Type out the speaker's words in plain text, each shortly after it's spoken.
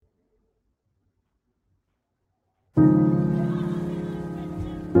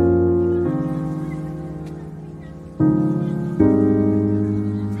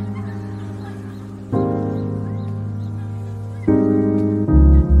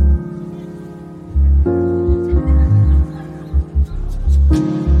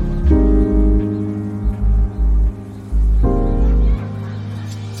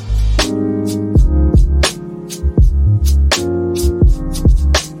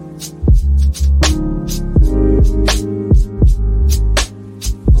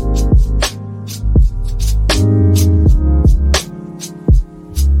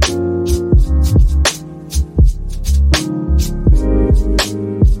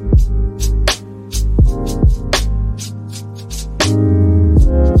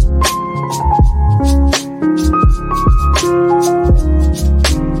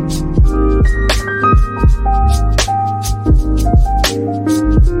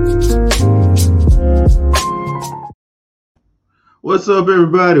What's up,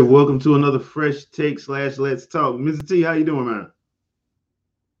 everybody? Welcome to another fresh take slash let's talk. Mizzah Tee, how you doing, man?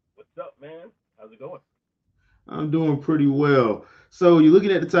 What's up, man? How's it going? I'm doing pretty well. So you're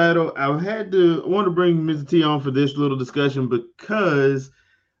looking at the title. I want to bring Mizzah Tee on for this little discussion because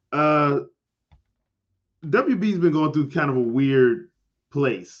uh WB's been going through kind of a weird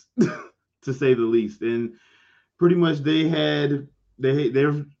place, to say the least. And pretty much they're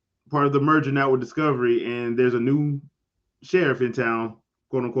part of the merger now with Discovery, and there's a new sheriff in town,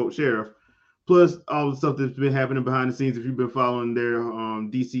 quote unquote sheriff. Plus all the stuff that's been happening behind the scenes. If you've been following their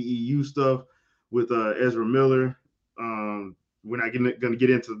DCEU stuff with Ezra Miller, we're not going to get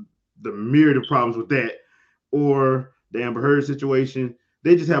into the myriad of problems with that, or the Amber Heard situation.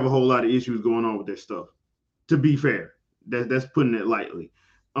 They just have a whole lot of issues going on with their stuff. To be fair, that's putting it lightly.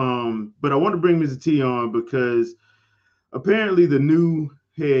 But I want to bring Mr. T on because apparently the new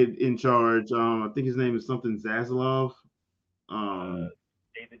head in charge, I think his name is something Zaslov. Uh, Um,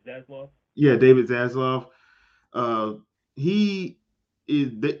 David Zaslav. yeah, David Zaslov. Uh, he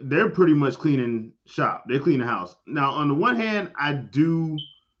they're pretty much cleaning shop. They're cleaning house. Now, on the one hand, I do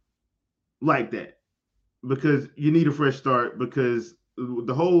like that because you need a fresh start. Because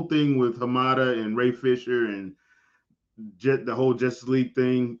the whole thing with Hamada and Ray Fisher and the whole Justice League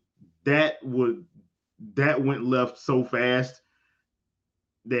thing that would that went left so fast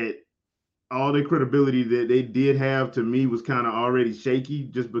that all the credibility that they did have to me was kind of already shaky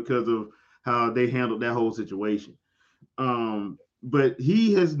just because of how they handled that whole situation. But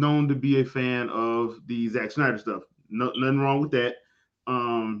he has known to be a fan of the Zack Snyder stuff. No, nothing wrong with that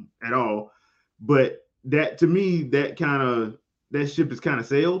at all. But that to me, that ship is kind of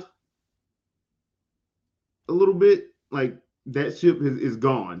sailed a little bit. Like that ship is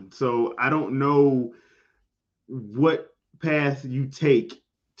gone. So I don't know what path you take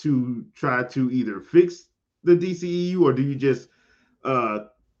to try to either fix the DCEU or do you uh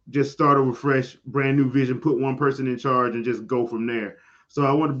just start over fresh, brand new vision, put one person in charge and just go from there. So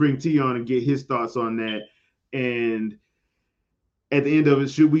I want to bring T on and get his thoughts on that. And at the end of it,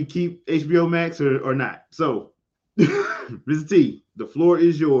 should we keep HBO Max or not? So, Mr. T, the floor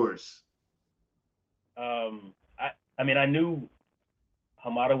is yours. I mean, I knew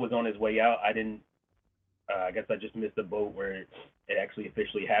Hamada was on his way out. I didn't. I guess I just missed the boat where it actually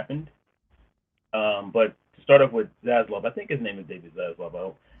officially happened. But to start off with Zaslav, I think his name is David Zaslav. I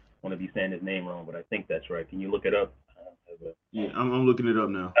don't want to be saying his name wrong, but I think that's right. Can you look it up? Yeah, I'm looking it up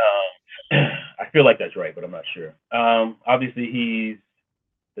now. I feel like that's right, but I'm not sure. Obviously, he's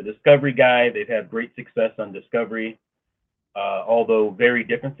the Discovery guy. They've had great success on Discovery, although very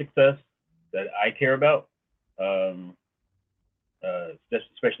different success that I care about, um,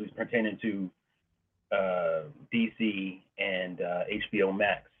 especially pertaining to DC and HBO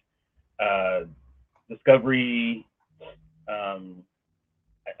Max. Uh, Discovery, um,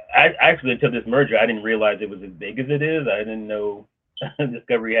 actually until this merger, I didn't realize it was as big as it is. I didn't know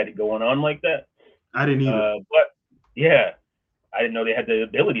Discovery had it going on like that. I didn't either. But yeah, I didn't know they had the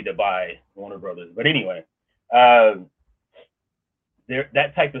ability to buy Warner Brothers. But anyway, uh,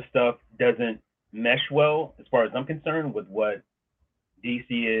 that type of stuff doesn't mesh well, as far as I'm concerned, with what DC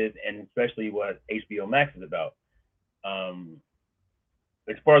is, and especially what HBO Max is about. Um,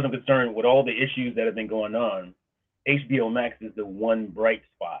 as far as I'm concerned, with all the issues that have been going on, HBO Max is the one bright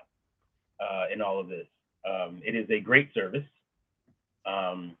spot in all of this. It is a great service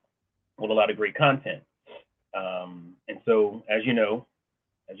um, with a lot of great content. And so, as you know,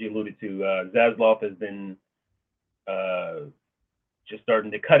 as you alluded to, Zaslav has been uh, just starting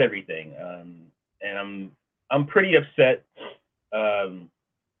to cut everything, and I'm pretty upset um,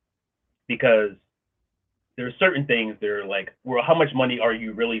 because there are certain things that are like, well, how much money are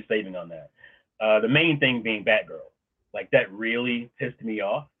you really saving on that? The main thing being Batgirl, like that really pissed me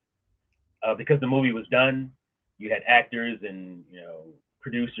off because the movie was done. You had actors and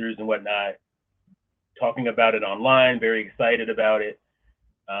producers and whatnot talking about it online, very excited about it.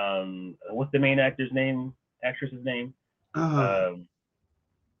 What's the main actor's name? Actress's name? Uh,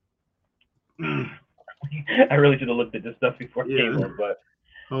 Um, I really should have looked at this stuff before it came yeah, on, but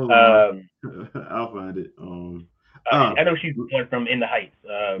hold on. um, I'll find it. Uh, I know she's the one from In the Heights.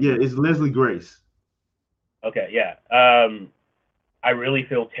 yeah, it's Leslie Grace. Okay, yeah. I really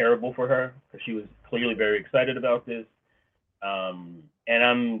feel terrible for her because she was clearly very excited about this.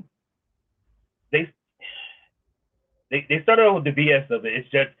 And they they started out with the BS of it. It's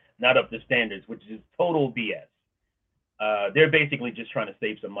just not up to standards, which is total BS. They're basically just trying to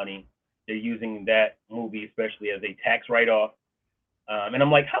save some money. They're using that movie especially as a tax write-off. And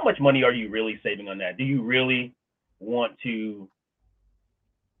I'm like, how much money are you really saving on that? Do you really want to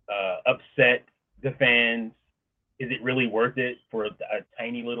upset the fans is it really worth it for a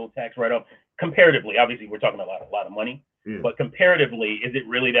tiny little tax write-off? Comparatively, obviously, we're talking a lot of money, but comparatively, is it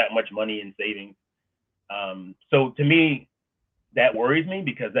really that much money in savings? So to me, that worries me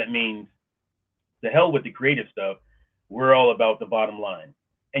because that means the hell with the creative stuff. We're all about the bottom line,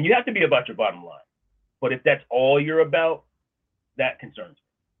 and you have to be about your bottom line. But if that's all you're about, that concerns me.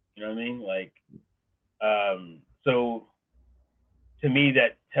 You know what I mean? Like, so to me,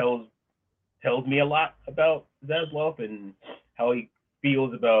 that tells me a lot about Zaslav and how he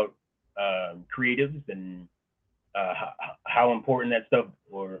feels about creatives and how important that stuff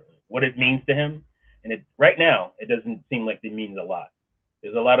or what it means to him. And right now, it doesn't seem like it means a lot.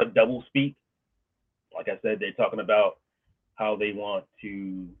 There's a lot of double speak. Like I said, they're talking about how they want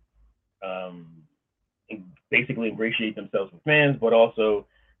to basically ingratiate themselves with fans, but also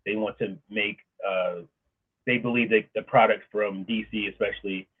they want to make, they believe that the product from DC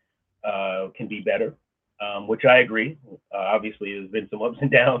especially can be better, which I agree. Obviously, there's been some ups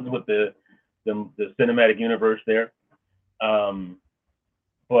and downs with the cinematic universe there.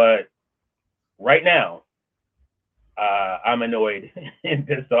 But right now, I'm annoyed and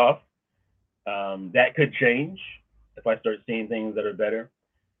pissed off. That could change if I start seeing things that are better.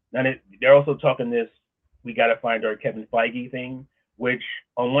 Now they're also talking this, we got to find our Kevin Feige thing, which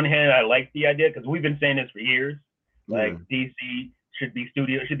on one hand, I like the idea because we've been saying this for years. Like DC should be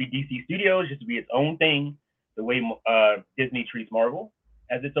DC Studios, should be its own thing, the way Disney treats Marvel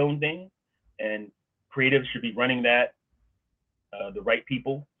as its own thing. And creatives should be running that. The right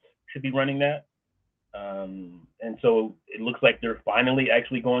people should be running that. And so it looks like they're finally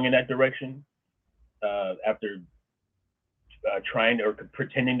actually going in that direction after trying or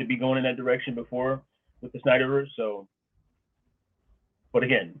pretending to be going in that direction before with the Snyderverse. So, but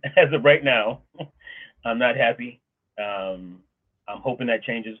again, as of right now, I'm not happy. I'm hoping that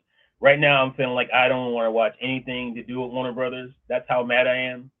changes. Right now, I'm feeling like I don't want to watch anything to do with Warner Brothers. That's how mad I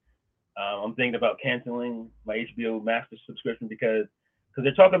am. I'm thinking about canceling my HBO Max subscription because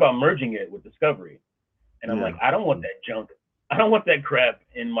they're talking about merging it with Discovery. And I'm like, I don't want that junk. I don't want that crap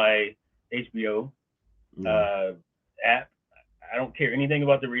in my HBO app. I don't care anything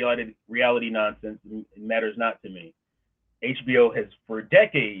about the reality nonsense. It matters not to me. HBO has for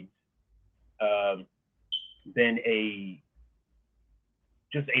decades been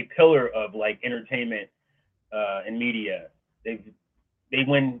just a pillar of like entertainment and media. They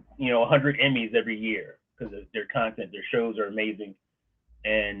win 100 Emmys every year because of their content. Their shows are amazing,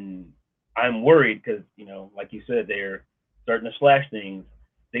 and I'm worried because like you said, they're starting to slash things.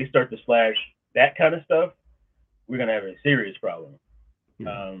 They start to slash that kind of stuff, we're gonna have a serious problem.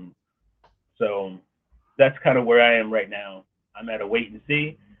 So that's kind of where I am right now. I'm at a wait and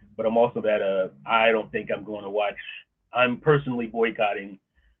see, but I'm also at I don't think I'm going to watch. I'm personally boycotting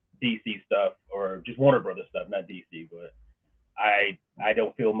DC stuff or just Warner Brothers stuff, not DC, but I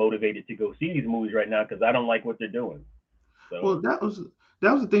don't feel motivated to go see these movies right now because I don't like what they're doing. So. Well, that was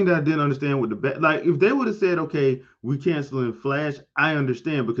the thing that I didn't understand with the like if they would have said, okay, we canceling Flash, I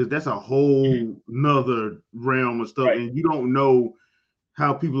understand because that's a whole nother realm of stuff, right. And you don't know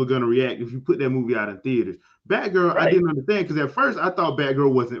how people are going to react if you put that movie out in theaters. Batgirl, right. I didn't understand because at first I thought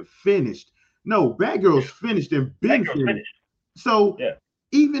Batgirl wasn't finished. No, Batgirl's finished and been finished. So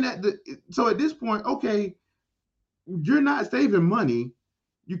even at this point, okay, you're not saving money.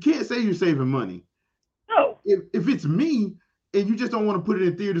 You can't say you're saving money. No. If it's me and you just don't want to put it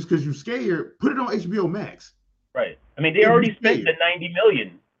in theaters because you're scared, put it on HBO Max. Right. I mean, they already spent the $90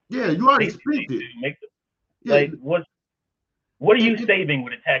 million. Yeah, you already spent it. What are you saving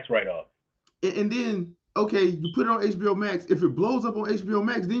with a tax write-off? And then, okay, you put it on HBO Max. If it blows up on HBO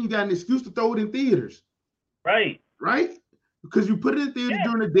Max, then you got an excuse to throw it in theaters. Right. Right? Because you put it in theaters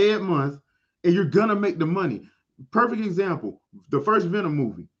during a dead month, and you're gonna make the money. Perfect example: the first Venom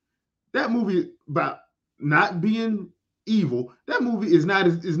movie. That movie about not being evil. That movie is not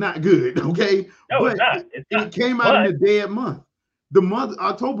good. Okay, no, but it's not. It came out in a dead month. The month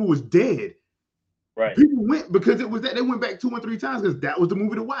October was dead. Right. People went because it was that they went back 2 and 3 times because that was the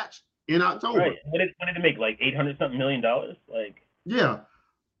movie to watch in October. Right. When did it make like $800-something million? Like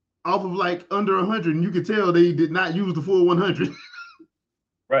off of like under 100, and you could tell they did not use the full 100.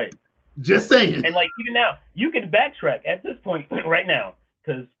 Right. Just saying. And like even now, you can backtrack at this point right now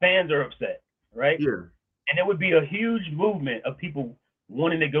because fans are upset, right? Yeah. And there would be a huge movement of people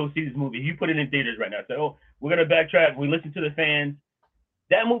wanting to go see this movie. You put it in theaters right now. Say, oh, we're gonna backtrack. We listen to the fans.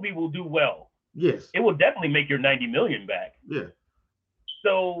 That movie will do well. Yes. It will definitely make your $90 million back. Yeah.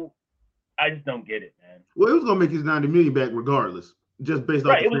 So I just don't get it, man. Well, it was gonna make his $90 million back regardless, just based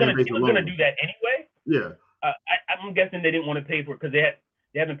off the fan base alone. It was gonna do that anyway. Yeah. I'm guessing they didn't want to pay for it because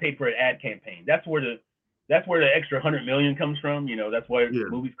they haven't paid for an ad campaign. That's where That's where the extra 100 million comes from. That's why Yeah.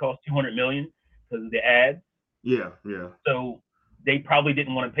 movies cost 200 million because of the ads. Yeah. So they probably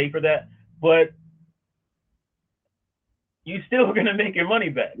didn't want to pay for that, but you still gonna make your money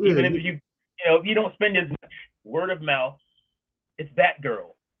back, Yeah. even if if you don't spend as much. Word of mouth. It's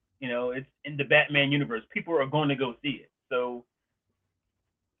Batgirl. It's in the Batman universe. People are going to go see it. So,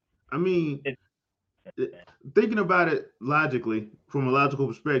 I mean, thinking about it logically, from a logical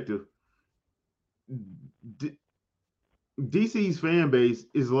perspective, DC's fan base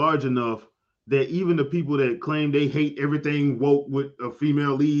is large enough that even the people that claim they hate everything woke with a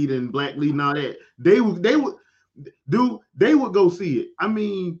female lead and black lead and all that, they would go see it. I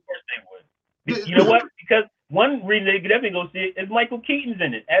mean, of course they would. You know what? Because one reason they could definitely go see it is Michael Keaton's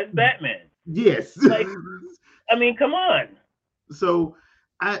in it as Batman. Yes. Like, I mean, come on. So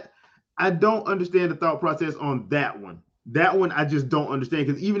I don't understand the thought process on that one. That one I just don't understand,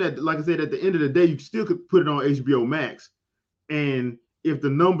 because even like I said, at the end of the day, you still could put it on HBO Max, and if the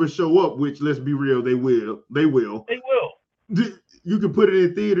numbers show up, which let's be real, they will. You can put it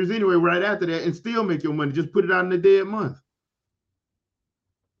in theaters anyway right after that and still make your money. Just put it out in a dead month.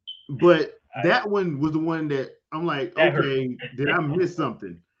 But that one was the one that I'm like, okay, did I miss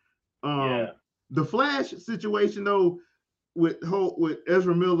something? Yeah. The Flash situation though, with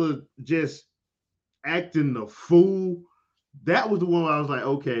Ezra Miller just acting the fool, that was the one where I was like,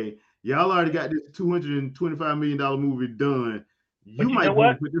 okay, y'all already got this $225 million movie done. You might know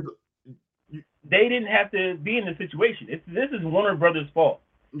what? They didn't have to be in the situation. This is Warner Brothers' fault.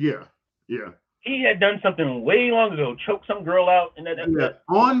 Yeah. He had done something way long ago, choked some girl out, and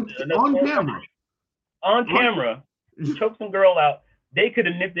on camera. On camera, choked some girl out. They could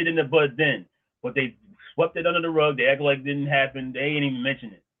have nipped it in the bud then, but they swept it under the rug. They act like it didn't happen. They didn't even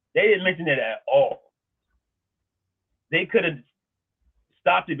mention it. They didn't mention it at all. They could have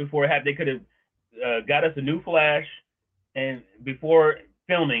stopped it before it happened. They could have got us a new Flash, and before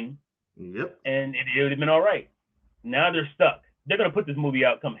filming. Yep. And it would have been all right. Now they're stuck. They're gonna put this movie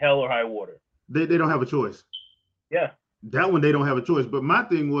out come hell or high water. They don't have a choice. Yeah. That one they don't have a choice. But my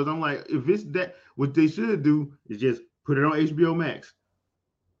thing was, I'm like, if it's that, what they should do is just put it on HBO Max.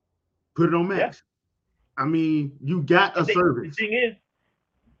 Put it on Max. Yeah. I mean, you got a service. The thing is,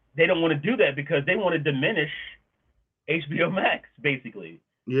 they don't want to do that because they want to diminish HBO Max, basically.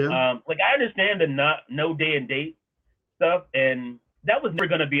 Yeah. Like, I understand the no day and date stuff, and that was never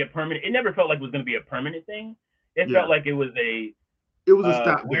going to be a permanent. It never felt like it was going to be a permanent thing. It felt like it was a. It was a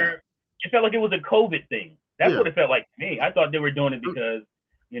stop. It felt like it was a COVID thing. That's what it felt like to me. I thought they were doing it because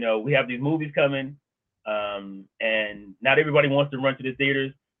we have these movies coming, and not everybody wants to run to the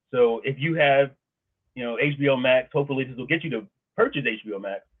theaters. So if you have HBO Max, hopefully this will get you to purchase HBO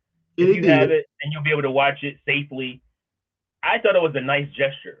Max. If you have it, and you'll be able to watch it safely. I thought it was a nice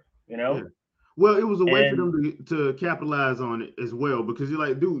gesture, Yeah. Well, it was a way for them to capitalize on it as well, because you're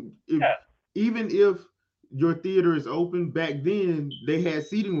like, dude, even if your theater is open, back then they had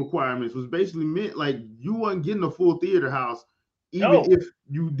seating requirements, was basically meant like you wasn't getting a full theater house, even if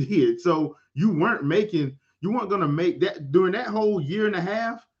you did. So you weren't gonna make that during that whole year and a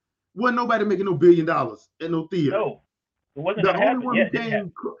half. Wasn't nobody making no $1 billion at no theater. No, it wasn't gonna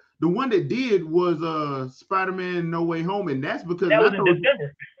happen. The one that did was Spider-Man No Way Home, and that's because that was in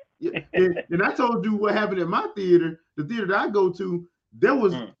December. And I told you what happened at my theater, the theater that I go to. There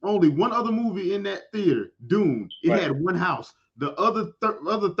was only one other movie in that theater, Dune. It had one house. The other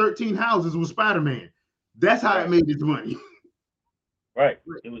 13 houses was Spider-Man. That's how it made its money. Right.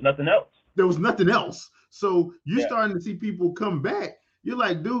 It was nothing else. There was nothing else. So you're starting to see people come back. You're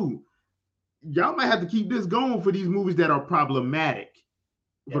like, dude, y'all might have to keep this going for these movies that are problematic.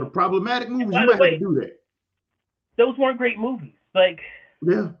 For the problematic movies, you might have to do that. Those weren't great movies. Like,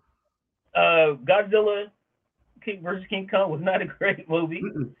 Godzilla versus King Kong was not a great movie.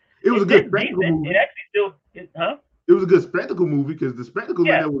 It was a good spectacle movie. It actually still, It was a good spectacle movie because the spectacle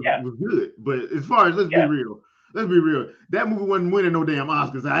in that was good. But as far as let's be real, that movie wasn't winning no damn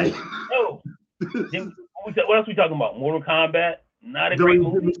Oscars. No. What else we talking about? Mortal Kombat, not a great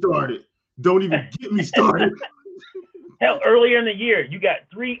movie. Don't even get me started. Hell, earlier in the year, you got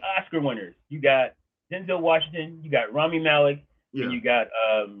 3 Oscar winners. You got Denzel Washington, you got Rami Malek, and you got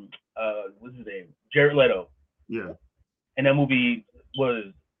what's his name? Jared Leto. Yeah. And that movie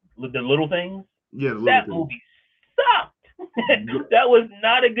was The Little Things. Yeah, that movie sucked. That was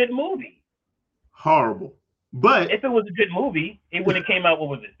not a good movie. Horrible. But if it was a good movie, it would have came out, what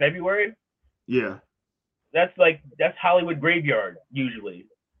was it, February? Yeah. That's Hollywood Graveyard usually.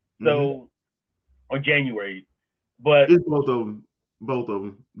 So or January. But it's both of them. Both of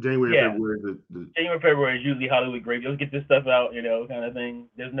them, January and Yeah, February. January, February is usually Hollywood great. Let's get this stuff out, kind of thing.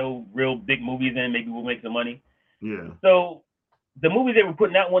 There's no real big movies in. Maybe we'll make some money. Yeah. So the movies they were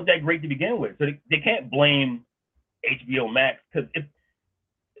putting out weren't that great to begin with. So they can't blame HBO Max because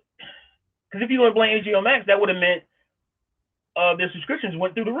if you want to blame HBO Max, that would have meant their subscriptions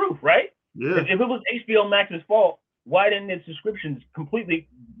went through the roof, right? Yeah. If it was HBO Max's fault, why didn't its subscriptions completely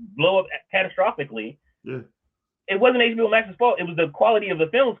blow up catastrophically? Yeah. It wasn't HBO Max's fault. It was the quality of the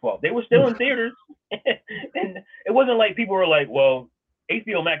film's fault. They were still in theaters, and it wasn't like people were like, "Well,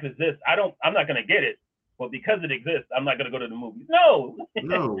 HBO Max is this. I'm not gonna get it, but because it exists, I'm not gonna go to the movies." No,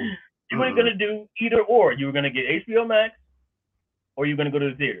 No. you weren't gonna do either or. You were gonna get HBO Max, or you're gonna go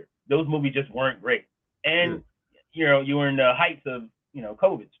to the theater. Those movies just weren't great, and you were in the heights of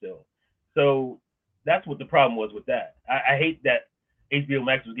COVID still. So that's what the problem was with that. I hate that HBO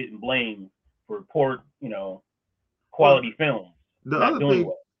Max was getting blamed for poor, quality films. The other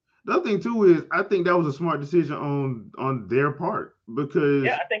thing too is I think that was a smart decision on their part because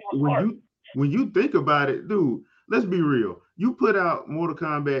I think it was smart. When you think about it, dude, let's be real. You put out Mortal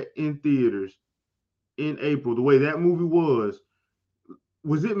Kombat in theaters in April, the way that movie was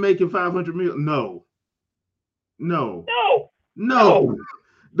it making 500 million? No.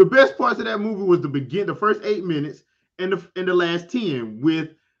 The best parts of that movie was the first 8 minutes and the last 10 with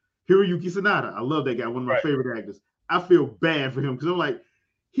Hiroyuki Sanada. I love that guy, one of my favorite actors. I feel bad for him because I'm like,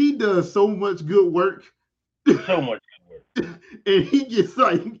 he does so much good work. So much good work. And he gets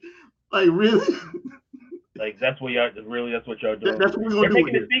like really? Like that's what y'all doing. That's what we're gonna do. They're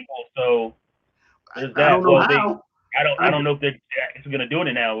making a sequel, so there's that. I don't know how. I don't know if they're actually gonna do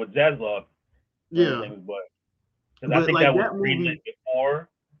it now with Zaslav. Yeah. Because I think that was greenlit before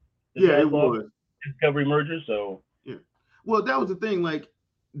the Zaslav Discovery merger. So yeah. Well, that was the thing. Like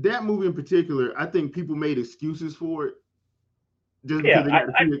that movie in particular, I think people made excuses for it. Just because they got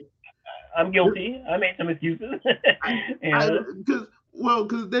to see it. I'm guilty. I made some excuses.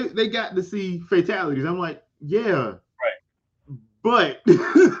 Because they got to see fatalities. I'm like, yeah. Right. But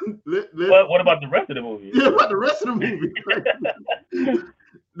what about the rest of the movie? Yeah, about the rest of the movie.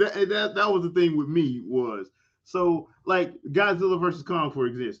 that was the thing with me was so like Godzilla versus Kong for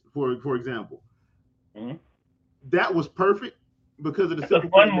example. Mm-hmm. That was perfect because of the simple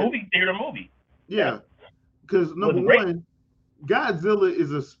fun theater movie. Yeah. Because number one, Godzilla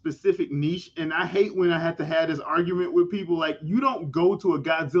is a specific niche, and I hate when I have to have this argument with people like, you don't go to a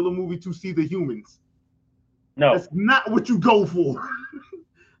Godzilla movie to see the humans. No. That's not what you go for.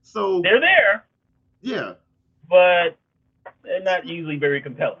 So they're there. Yeah. But they're not usually very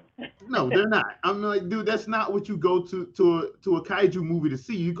compelling. No, they're not. I'm like, dude, that's not what you go to a kaiju movie to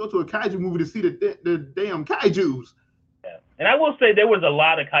see. You go to a kaiju movie to see the damn kaijus. Yeah. And I will say there was a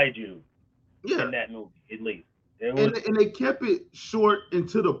lot of kaiju in that movie, at least. And they kept it short and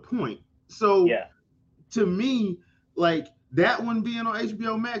to the point. So to me, like that one being on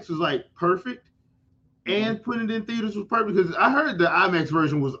HBO Max was like perfect, and putting it in theaters was perfect because I heard the IMAX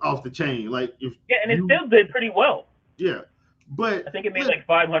version was off the chain. Like it still did pretty well. Yeah, but I think it made like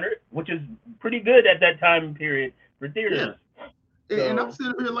 500, which is pretty good at that time period for theaters. Yeah. So, and I'm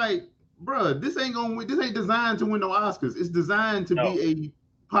sitting here like, bro, this ain't designed to win no Oscars. It's designed to be a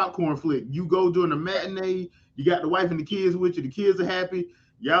popcorn flick. You go during a matinee. You got the wife and the kids with you. The kids are happy.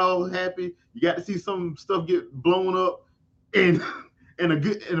 Y'all happy. You got to see some stuff get blown up, and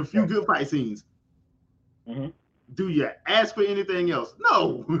a few good fight scenes. Mm-hmm. Do you ask for anything else?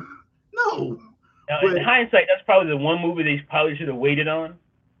 No. Now, in hindsight, that's probably the one movie they probably should have waited on.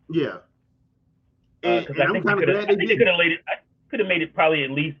 Yeah. Because I think they could have made it probably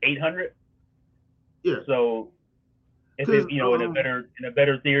at least 800. Yeah. So if it, in a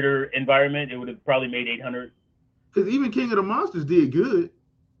better theater environment, it would have probably made 800. Because even King of the Monsters did good.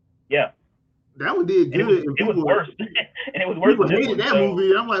 Yeah. That one did good. It was worse. And it was worse. People hated that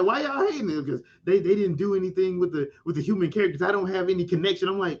movie. And I'm like, why y'all hating it? Because they didn't do anything with the human characters. I don't have any connection.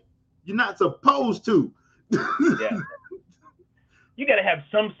 I'm like, you're not supposed to. Yeah. You got to have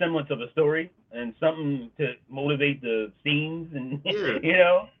some semblance of a story and something to motivate the scenes, and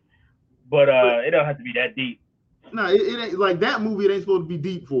but it don't have to be that deep. No, it ain't like that movie. It ain't supposed to be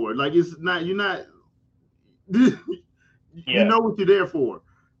deep for. Like it's not. You're not. You know what you're there for.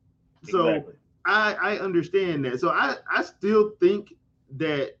 So exactly. I understand that. So I still think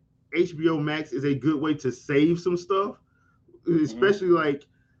that HBO Max is a good way to save some stuff, especially like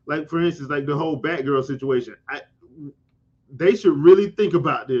for instance, like the whole Batgirl situation. They should really think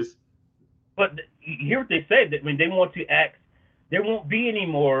about this. But you hear what they said, that when they want to act, there won't be any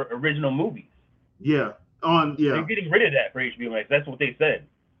more original movies. Yeah. They're getting rid of that for HBO Max. That's what they said.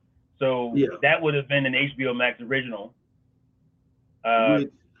 So that would have been an HBO Max original. Uh,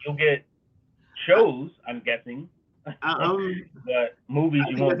 which you'll get I, shows, I'm guessing, I'm but movies I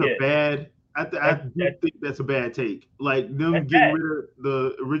you think won't that's a get. bad. I That's do that's think that's a bad take. Like them that's getting bad. rid of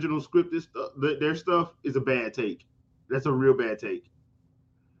the original scripted stuff, their stuff is a bad take. That's a real bad take.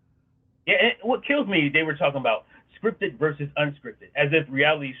 Yeah, and what kills me, they were talking about scripted versus unscripted, as if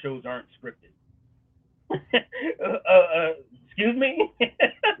reality shows aren't scripted. Excuse me?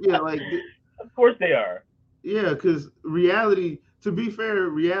 Yeah, like Of course they are. yeah, because reality. To be fair,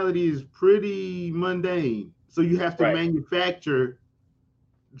 reality is pretty mundane. So you have to Right. manufacture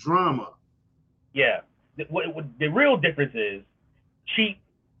drama. Yeah. What the real difference is cheap,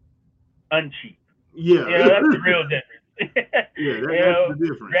 uncheap. Yeah, You know, that's the real difference. yeah, you that's the know,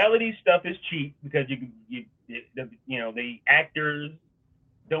 difference. reality stuff is cheap because the actors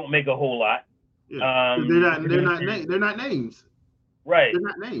don't make a whole lot. Yeah, because they're The not they're not producers, they're not names. right? They're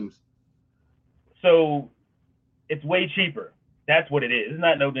not names. So it's way cheaper. That's what it is. It's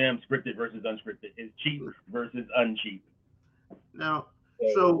not no damn scripted versus unscripted. It's cheap versus uncheap. Now,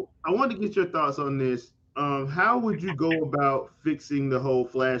 So so I want to get your thoughts on this. How would you go about fixing the whole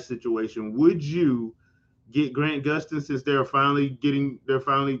Flash situation? Would you get Grant Gustin since they're finally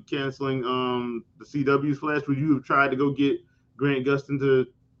canceling the CW's Flash? Would you have tried to go get Grant Gustin to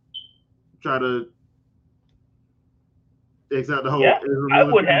try to X out the whole yeah, Ezra I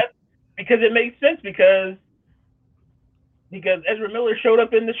Miller would thing? have because it makes sense because Ezra Miller showed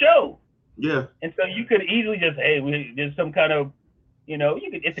up in the show, Yeah, and so you could easily just there's some kind of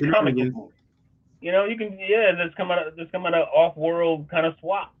it's a comic book shenanigans. movie. You can there's come out of off world kind of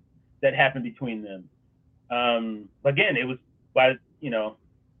swap that happened between them. Again, it was by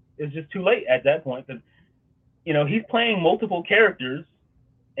it was just too late at that point because he's playing multiple characters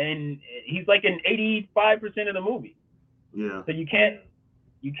and he's like in 85% of the movie. Yeah, So you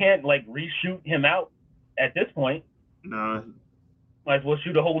can't like reshoot him out at this point. no, Might as well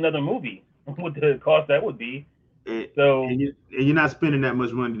shoot a whole nother movie with the cost that would be. and, So you're not spending that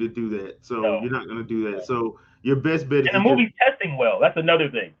much money to do that, so no, you're not going to do that. no. So your best bet is And to the just movie's testing well. That's another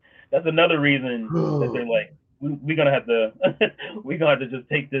thing. That's another reason that they're like, we're gonna have to we're gonna have to just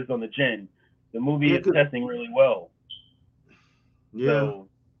take this on the chin. The movie yeah, is testing really well. yeah, So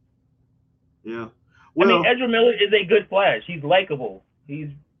yeah. I mean, Well, Ezra Miller is a good Flash. He's likable.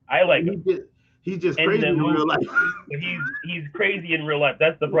 I like he him just he's just in crazy the in real movie, life. but he's crazy in real life.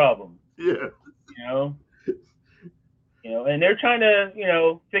 That's the problem. Yeah, You know, and they're trying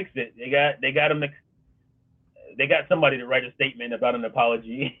to fix it. They got him. They got somebody to write a statement about an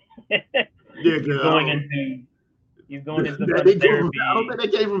apology. yeah. he's going into he's going into That some they came from, I don't therapy.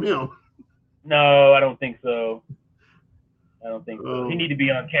 think they came from him. No, I don't think so. I don't think so. He Um, need to be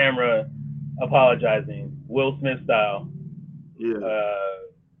on camera apologizing, Will Smith style, yeah, uh,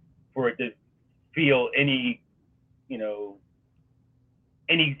 for it to feel you know,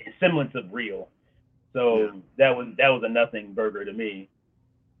 any semblance of real. yeah. So that was a nothing burger to me.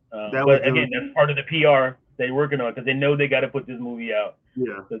 That was But again, them. that's part of the PR they're working on because they know they got to put this movie out.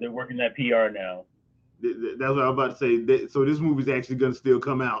 Yeah, So they're working that PR now. that's what I was about to say. So this movie's actually gonna still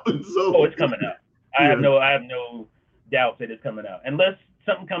come out. Oh, So it's coming out. yeah, I have no doubt that it's coming out. Unless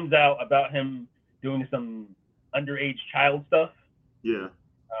something comes out about him doing some underage child stuff. yeah,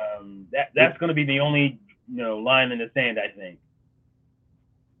 That's going to be the only line in the sand, I think.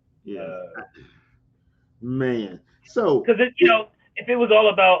 yeah. Because Man, so if it was all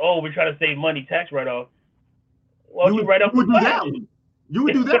about we're trying to save money, tax write off, why don't you write you off the would do that Flash? one. You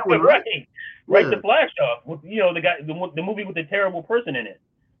would do that one, right? Right, write Yeah. the Flash off. With the movie with the terrible person in it.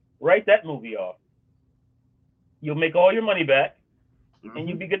 Write that movie off. You'll make all your money back, and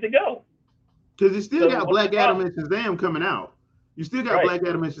you'll be good to go. Because you still So got what's the Black Adam problem? and Shazam coming out. You still got Right. Black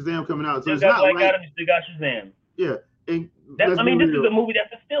Adam and Shazam coming out. So Still it's got not Black like Adam. Still got Shazam. yeah. And That let's I be mean, this is real. a movie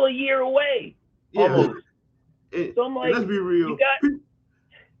that's still a year away, Yeah. almost. So I'm And like, let's be you real. got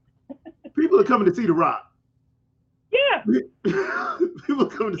People are coming to see The Rock. yeah. People are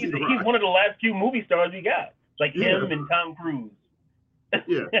coming to see The He's Rock. one of the last few movie stars we got, like Yeah. him and Tom Cruise.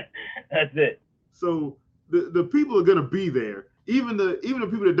 Yeah. That's it. So the people are gonna be there. Even the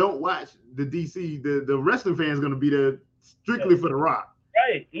people that don't watch the DC, the wrestling fans are gonna be there strictly for The Rock.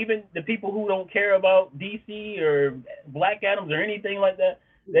 Right. Even the people who don't care about DC or Black Adams or anything like that,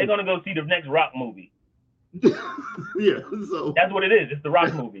 they're gonna go see the next Rock movie. Yeah. So That's what it is. It's the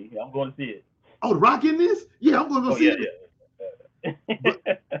Rock movie. I'm going to see it. oh, The Rock in this? Yeah, I'm gonna go Oh see yeah, it.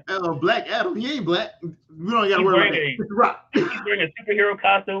 yeah. Black Adam, he ain't black. We don't gotta He's worry about wearing that. a It's The Rock. he's wearing a superhero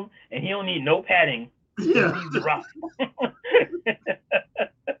costume and he don't need no padding. Yeah. He's the Rock.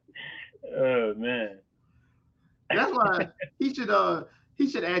 Oh man. That's why he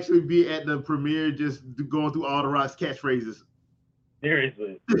should actually be at the premiere just going through all The Rock's catchphrases.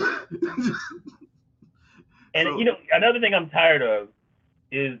 Seriously. And So another thing I'm tired of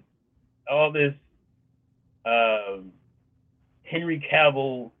is all this Henry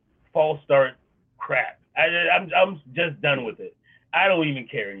Cavill false start crap. I'm just done with it. I don't even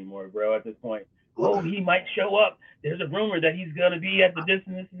care anymore, bro. At this point, oh, he might show up. There's a rumor that he's gonna be at the this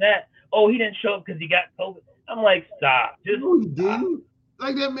and that. Oh, he didn't show up because he got COVID. I'm like, stop. Just no, he didn't.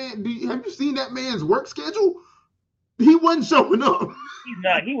 Like that man. Have you seen that man's work schedule? He wasn't showing up. He's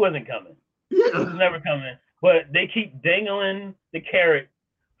not. He wasn't coming. Yeah. He was never coming. But they keep dangling the carrot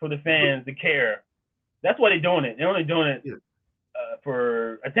for the fans to care. That's why they're doing it. They're only doing it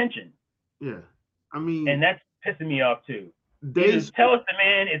for attention. Yeah. I mean, and that's pissing me off too. Just tell us the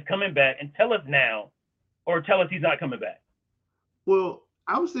man is coming back and tell us now, or tell us he's not coming back. Well,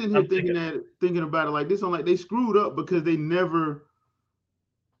 I was sitting here thinking about it like this. I'm like, they screwed up because they never,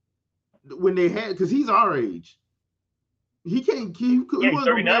 when they had, because he's our age. He can't. He wasn't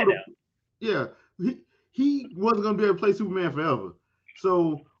 39 now. Yeah, he wasn't going to be able to play Superman forever.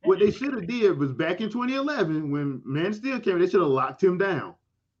 So what they should have did was back in 2011 when Man of Steel came, they should have locked him down.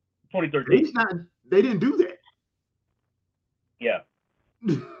 2013. They didn't do that. Yeah.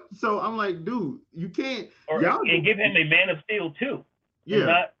 So I'm like, dude, you can't. And give him a Man of Steel too. Yeah. And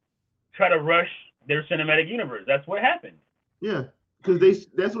not try to rush their cinematic universe. That's what happened. Yeah, because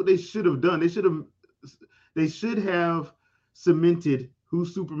that's what they should have done. They should have cemented who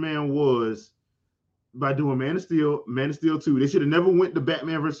Superman was by doing Man of Steel 2. They should have never went the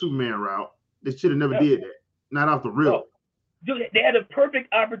Batman vs Superman route. They should have never did that. Not off the rip. No. Dude, they had a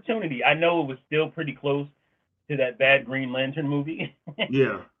perfect opportunity. I know it was still pretty close to that bad Green Lantern movie.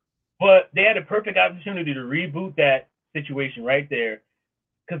 Yeah. But they had a perfect opportunity to reboot that situation right there.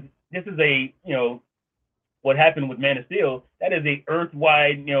 Because this is what happened with Man of Steel, that is a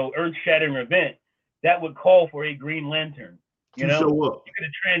earth-wide, earth-shattering event that would call for a Green Lantern. Show up. You could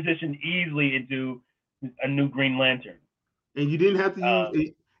have transitioned easily into a new Green Lantern. And you didn't have to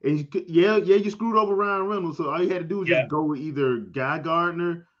use it. You screwed over Ryan Reynolds, so all you had to do was just go with either Guy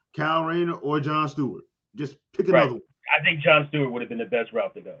Gardner, Kyle Rayner, or John Stewart. Just pick another one. I think John Stewart would have been the best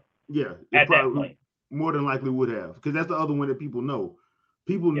route to go. Yeah, at that point. More than likely would have, because that's the other one that people know.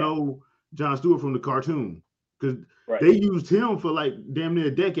 People know John Stewart from the cartoon, because they used him for like damn near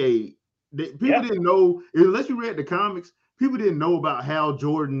a decade. People didn't know, unless you read the comics, people didn't know about Hal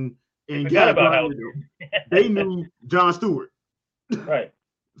Jordan and Guy Gardner. They knew John Stewart. Right.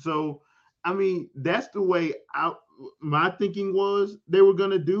 So, I mean, that's the way my thinking was they were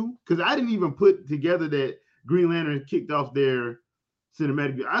going to do, because I didn't even put together that Green Lantern kicked off their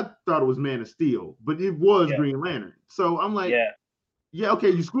cinematic. I thought it was Man of Steel, but it was Green Lantern. So I'm like, okay,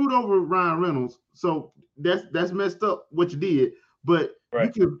 you screwed over Ryan Reynolds, so that's messed up what you did, but you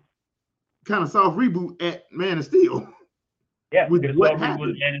could kind of soft reboot at Man of Steel. Yeah, with what happened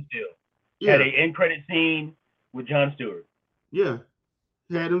with Man of Steel. Yeah. Had an end credit scene with John Stewart. Yeah.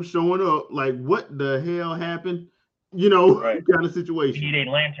 Had him showing up like, what the hell happened? Kind of situation. We need a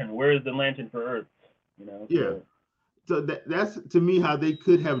lantern. Where is the lantern for Earth? Yeah. So that's to me how they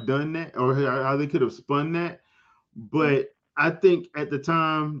could have done that, or how they could have spun that. But I think at the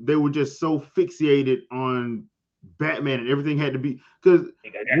time they were just so fixated on Batman, and everything had to be, because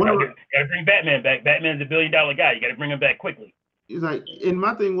you gotta bring Batman back. Batman's $1 billion guy. You gotta bring him back quickly. It's like, and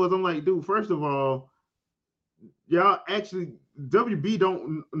my thing was, I'm like, dude, first of all, y'all actually, WB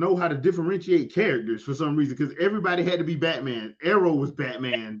don't know how to differentiate characters for some reason, because everybody had to be Batman. Arrow was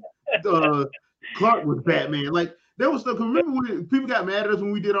Batman. Clark was Batman. Like, there was stuff. Remember when people got mad at us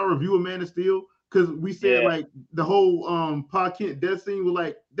when we did our review of Man of Steel, because we said like the whole Pa Kent death scene was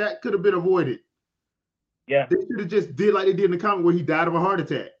like, that could have been avoided. Yeah, they should have just did like they did in the comic where he died of a heart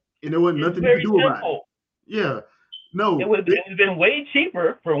attack, and there wasn't nothing you could do about it. Yeah. No, it would have been way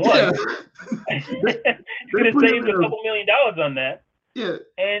cheaper for one. Yeah. You could have saved a couple $1 million on that. Yeah,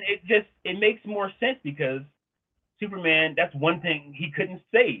 and it makes more sense, because Superman, that's one thing he couldn't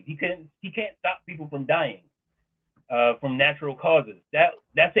save. He can't stop people from dying from natural causes.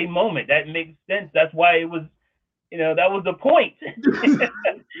 That's a moment that makes sense. That's why it was, that was the point.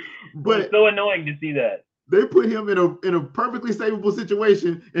 But it's so annoying to see that they put him in a perfectly savable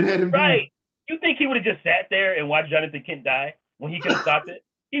situation and had him You think he would have just sat there and watched Jonathan Kent die when he could have stopped it?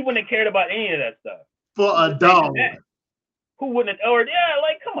 He wouldn't have cared about any of that stuff. For a dog. Who wouldn't have,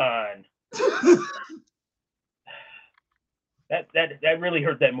 come on. That really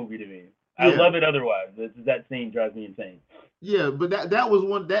hurt that movie to me. I love it otherwise. That scene drives me insane. Yeah, but that was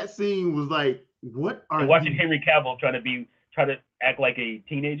one, that scene was like, what are watching Henry Cavill try to act like a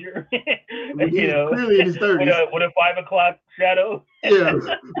teenager, clearly in his 30s with a 5 o'clock shadow. Yeah,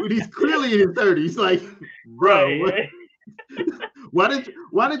 when he's clearly in his 30s, like, bro, Why did Trying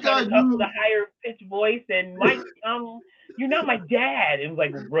y'all to talk with use? a higher pitched voice and Mike, you're not my dad. It was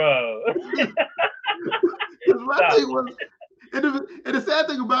like, bro. Because my Stop. thing was, and the sad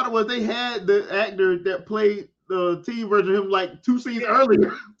thing about it was they had the actor that played the teen version of him like 2 scenes Yeah.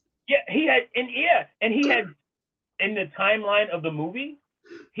 earlier. Yeah, he had in the timeline of the movie,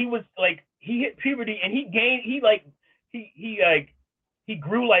 he was like he hit puberty and he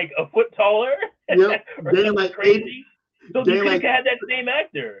grew like a foot taller Yep, or gained something like eight, crazy. So you gained could have like had that same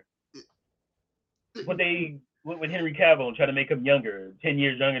actor. But they went with Henry Cavill and tried to make him younger, 10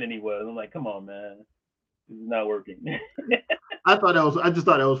 years younger than he was. I'm like, come on, man. This is not working. I just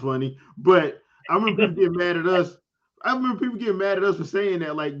thought that was funny. But I remember people getting mad at us. I remember people getting mad at us for saying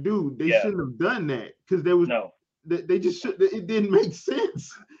that, like, dude, they Yeah. shouldn't have done that because No. they just should. It didn't make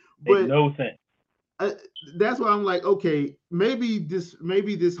sense. Made But no sense. that's why I'm like, okay, maybe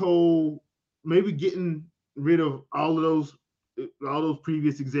this whole maybe getting rid of all those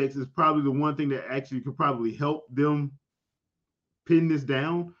previous execs is probably the one thing that actually could probably help them pin this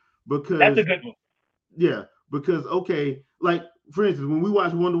down That's because a good move. yeah, because okay, like for instance, when we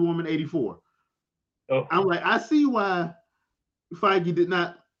watched Wonder Woman 84, Oh, I'm like, I see why Feige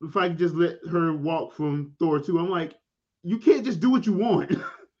just let her walk from Thor 2. I'm like, you can't just do what you want.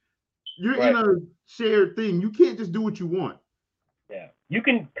 You're in right. a shared thing. You can't just do what you want. Yeah. You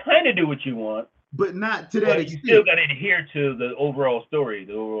can kind of do what you want, But not to that but you still extent. got to adhere to the overall story,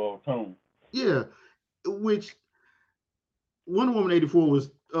 the overall tone. Yeah, which Wonder Woman 84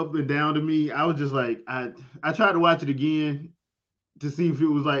 was up and down to me. I was just like, I tried to watch it again to see if it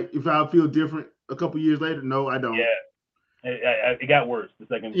was like if I feel different a couple years later. No, I don't. Yeah. It got worse the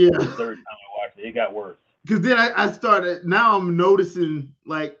second Yeah, or third time I watched it. It got worse. because then I started. Now I'm noticing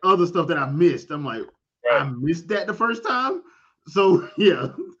like other stuff that I missed. I'm like, I Right. missed that the first time. So yeah,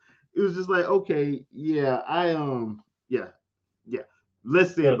 it was just like, okay, yeah, yeah, yeah.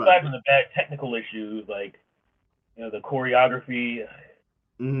 Let's say So about aside that. from the bad technical issues, like the choreography,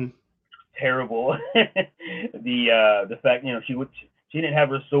 Mm-hmm. terrible. The fact she didn't have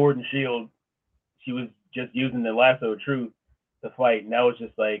her sword and shield. She was just using the lasso of truth to fight, and that was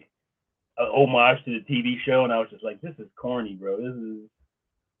just like an homage to the TV show. And I was just like, this is corny, bro. This is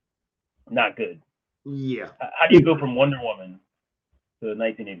not good. Yeah. How do you go from Wonder Woman to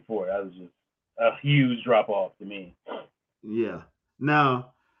 1984? That was just a huge drop off to me. Yeah.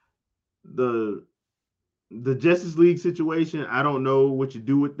 Now the Justice League situation, I don't know what you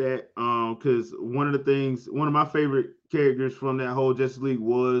do with that. Because one of my favorite characters from that whole Justice League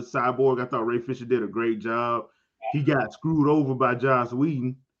was Cyborg. I thought Ray Fisher did a great job. He got screwed over by Joss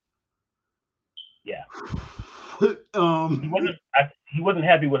Whedon. Yeah. He um, wasn't. He wasn't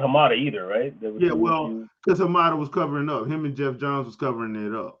happy with Hamada either, right? There was yeah, some well, issues. because Hamada was covering up. Him and Jeff Johns was covering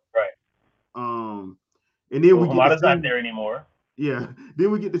it up. Right. Um, and then Well, we get to Hamada's not see, there anymore. yeah,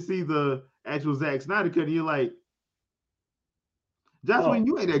 then we get to see the actual Zack Snyder cut. And you're like, Joss Whedon, Oh,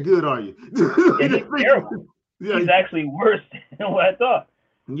 you ain't that good, are you? yeah, he's terrible. Yeah, He's actually worse than what I thought.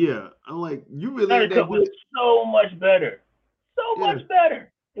 yeah. I'm like, you really Snyder ain't that Cut was good. so much better. So Yeah. much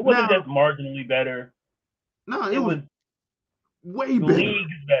better. It wasn't Now, just marginally better. no, it It was was way better.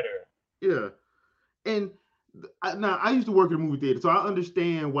 leagues better. Yeah. And now I used to work in a movie theater, so I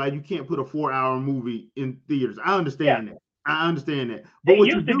understand why you can't put a 4-hour movie in theaters. I Yeah. understand that. I understand that. But They what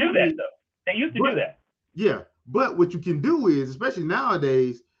you used to do do that is, though. They used to do but that. yeah, but what you can do is, especially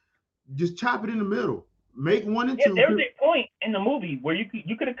nowadays, just chop it in the middle. Make one and Yeah, two. there was a point in the movie where you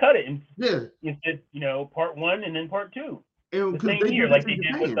could have cut it and Yeah, you said, part one and then part two. and The because same they do year, this like in they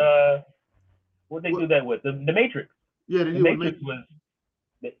did with Japan. what they What? do that with the Matrix. Yeah, they The do with Matrix was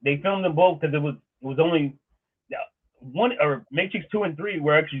they filmed them both because it was only one or Matrix 2 and 3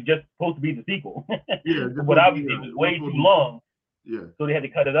 were actually just supposed to be the sequel, Yeah, but obviously it was way too long, yeah. so they had to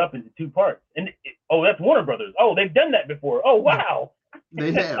cut it up into two parts. And that's Warner Brothers. Oh, they've done that before. Oh, wow.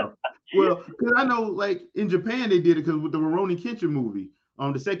 They have. Well, because I know, like in Japan, they did it because with the Rurouni Kenshin movie,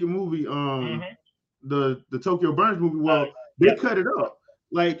 the second movie, Mm-hmm. the Tokyo Burns movie. Well, they Yep. cut it up.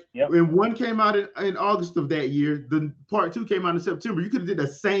 Like Yep. when one came out in August of that year, the part two came out in September. You could have did the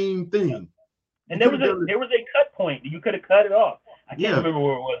same thing. And there was a cut point. You could have cut it off. I can't remember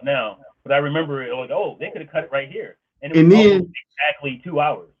where it was now, but I remember it like, oh, they could have cut it right here, and it was then, exactly 2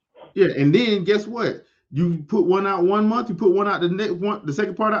 hours. Yeah, and then guess what? You put one out 1 month, you put one out the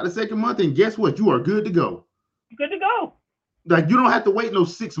second part out the second month, and guess what? You are good to go. You're good to go. Like you don't have to wait no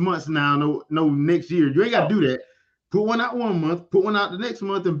 6 months now, no next year. You ain't got to do that. Put one out 1 month, put one out the next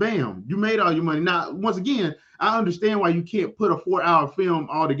month, and bam, you made all your money. Now, once again, I understand why you can't put a 4-hour film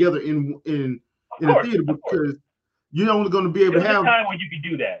all together in a theater because you're only going to be able to have a time when you could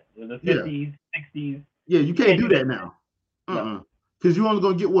do that. In the 50s, 60s. Yeah, you can't do that now. No. Because you're only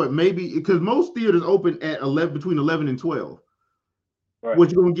gonna get what, maybe, because most theaters open at 11, between 11 and 12. Right.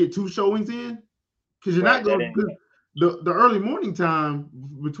 What, you're gonna get 2 showings in? Because you're not Right. That going ain't. to, the early morning time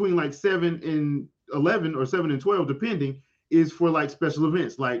between like 7 and 11 or 7 and 12, depending, is for like special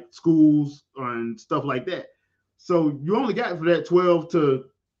events like schools and stuff like that. So you only got for that 12 to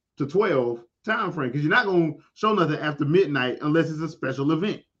 12 time frame, because you're not going to show nothing after midnight unless it's a special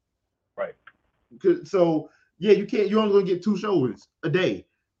event. Right. So yeah, you can't. You're only going to get 2 showings a day.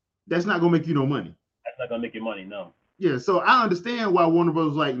 That's not going to make you no money. That's not gonna make you money. No. Yeah, so I understand why Warner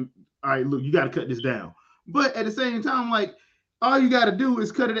Bros. Like, all right, look, you got to cut this down. But at the same time, like, all you got to do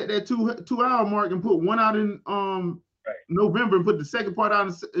is cut it at that 2 hour mark and put one out in Right. November and put the second part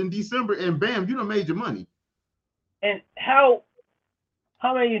out in December, and bam, you done made your money. And how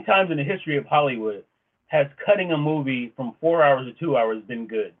many times in the history of Hollywood has cutting a movie from 4 hours to 2 hours been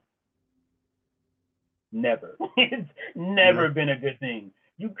good? Never. It's never been a good thing.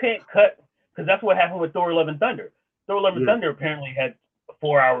 You can't cut, because that's what happened with Thor: Love and Thunder. Thor: Love and Thunder apparently had a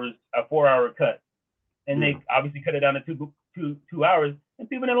 4 hour cut, and they obviously cut it down to two hours, and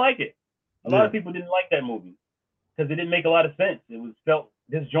people didn't like it. A lot of people didn't like that movie because it didn't make a lot of sense. It was felt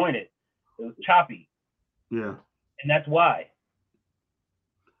disjointed. It was choppy. Yeah. And that's why.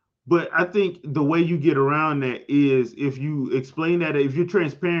 But I think the way you get around that is if you explain that, if you're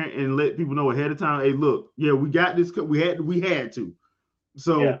transparent and let people know ahead of time, hey, look, yeah, we got this. We had to.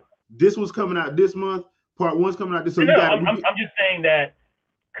 So this was coming out this month. Part 1's coming out this. So I'm just saying that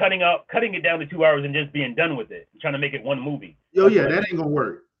cutting it down to 2 hours and just being done with it, trying to make it one movie. Oh yeah, that ain't gonna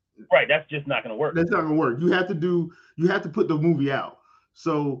work. Right, that's just not gonna work. That's not gonna work. You have to put the movie out.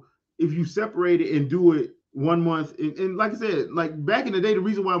 So if you separate it and do it 1 month, and like I said, like back in the day, the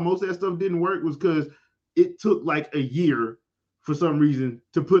reason why most of that stuff didn't work was because it took like a year for some reason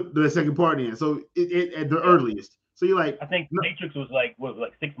to put the second part in. So it at the earliest. So you're like, I think Matrix was like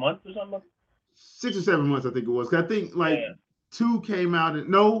 6 months or something. 6 or 7 months, I think it was. I think like 2 came out and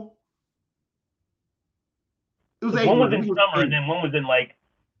no, it was 8 one months. Was in summer, and then one was in like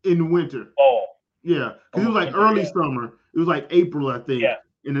in winter. Fall. Yeah, because it was like early summer. It was like April, I think. Yeah.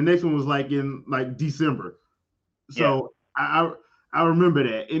 And the next one was like in like December. So I remember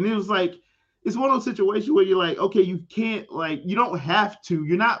that, and it was like it's one of those situations where you're like, okay, you can't, like, you don't have to.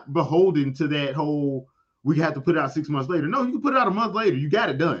 You're not beholden to that whole we have to put it out 6 months later. No, you can put it out a month later. You got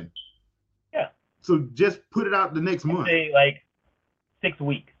it done. Yeah. So just put it out the next month. Say like 6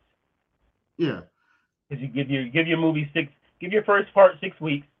 weeks. Yeah. Because you give your movie give your first part 6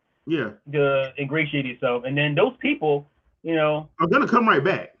 weeks. Yeah. To ingratiate yourself, and then those people, are gonna come right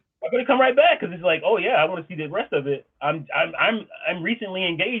back. Are gonna come right back because it's like, oh yeah, I want to see the rest of it. I'm recently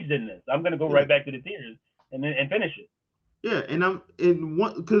engaged in this. I'm gonna go right back to the theaters and finish it. Yeah,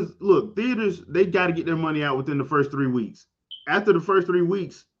 because look, theaters, they got to get their money out within the first 3 weeks. After the first 3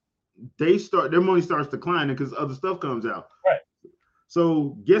 weeks, their money starts declining because other stuff comes out. Right.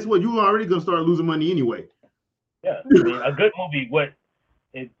 So guess what? You're already gonna start losing money anyway. Yeah, I mean, a good movie.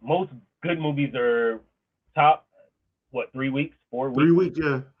 Most good movies are top 3 weeks, 4 weeks. 3 weeks,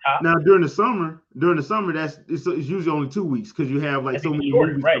 yeah. Top. Now during the summer, it's usually only 2 weeks because you have like so many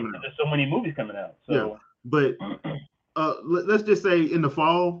movies coming out. There's so many movies coming out. So. Yeah, but let's just say in the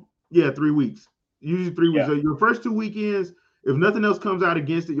fall, 3 weeks. Usually 3 weeks. So your first 2 weekends, if nothing else comes out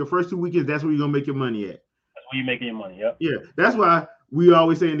against it, your first 2 weekends, that's where you're gonna make your money at. That's where you're making your money. Yep. Yeah, that's why we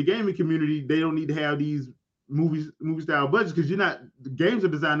always say in the gaming community they don't need to have these movie style budgets because the games are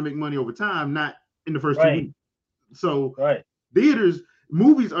designed to make money over time, not in the first 2 weeks. So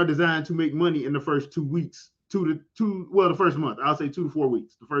movies are designed to make money in the first 2 weeks, the first month. I'll say 2 to 4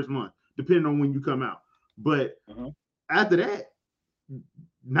 weeks, the first month, depending on when you come out. But after that,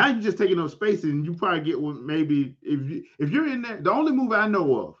 now you're just taking up space, and you probably get one. Maybe if you're in there, the only movie I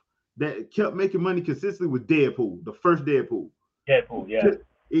know of that kept making money consistently was Deadpool, the first Deadpool. Deadpool, yeah.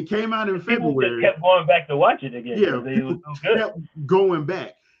 It came out in February. People kept going back to watch it again. Yeah, people kept going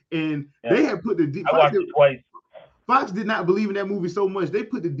back, and they had put I watched it twice. Fox did not believe in that movie so much. They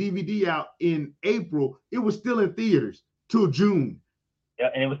put the DVD out in April. It was still in theaters till June. Yeah,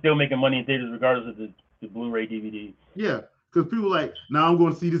 and it was still making money in theaters regardless of the Blu-ray DVD. Yeah, because people were like, now I'm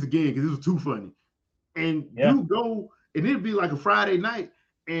going to see this again because it was too funny. And you go, and it'd be like a Friday night,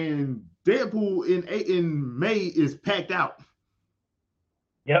 and Deadpool in May is packed out.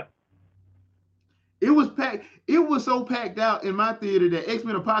 Yep. It was packed. It was so packed out in my theater that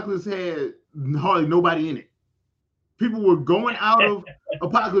X-Men Apocalypse had hardly nobody in it. People were going out of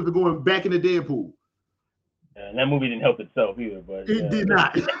Apocalypse and going back into Deadpool. And that movie didn't help itself either, but it did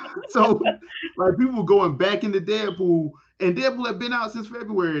not. So, like, people were going back into Deadpool, and Deadpool had been out since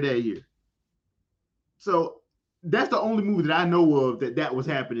February of that year. So, that's the only movie that I know of that was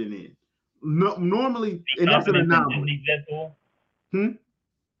happening in. No, normally, Any and that's an confidence in anomaly. Disney's Deadpool? Hmm?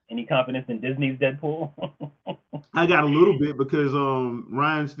 Any confidence in Disney's Deadpool? I got a little bit because Ryan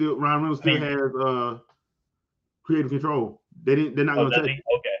Reynolds I still mean, has creative control. They're not oh, gonna does touch he? it.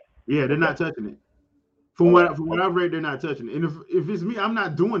 Okay, Yeah, they're okay, not touching it. all right, From what okay, I've read, they're not touching it. And if it's me, I'm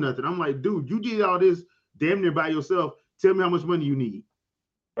not doing nothing. I'm like, dude, you did all this damn near by yourself. Tell me how much money you need.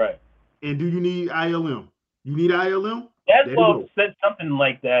 right. And do you need ILM? You need ILM? There you Haswell go. said something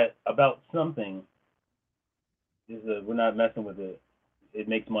like that about something. We're not messing with it. It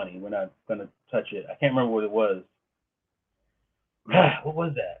makes money. We're not gonna touch it. I can't remember what it was. What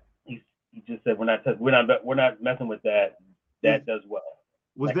was that? He just said we're not messing with that. Is That does well.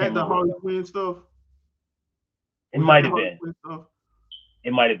 was I can't that the remember what it Harley was. Quinn stuff? It Was that might the have Harley been. Quinn stuff?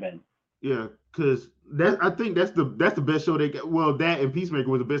 It might have been. Yeah, because I think that's the best show they got. Well, that and Peacemaker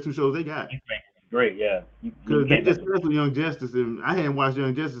was the best two shows they got. He's great. Yeah, you Because they can't mess just with. canceled Young Justice, and I hadn't watched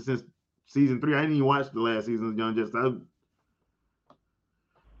Young Justice since season 3. I didn't even watch the last season of Young Justice.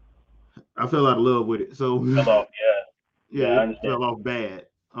 I fell out of love with it. So Fell off. yeah, Yeah. I it understand. fell off bad.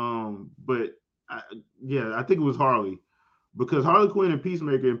 But yeah, I think it was Harley because Harley Quinn and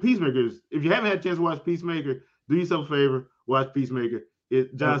Peacemaker and Peacemakers. If you haven't had a chance to watch Peacemaker, do yourself a favor, watch Peacemaker.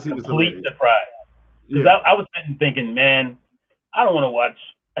 It was John a Cena's complete hilarious. surprise because Yeah, I was sitting thinking, man, I don't want to watch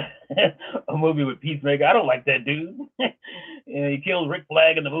a movie with Peacemaker. I don't like that dude. He kills Rick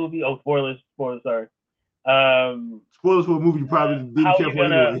Flag in the movie. Oh, spoilers, sorry. spoilers for a movie you probably didn't How care you for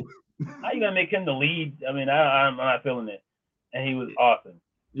gonna anyway. make him the lead? I mean, I'm not feeling it. And he was awesome.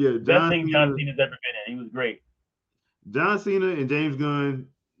 Yeah, Best thing John Cena's ever been in. He was great. John Cena and James Gunn.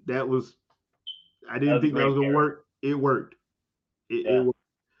 That was I That didn't was a think that was great gonna pair. work. It worked. It Yeah. worked.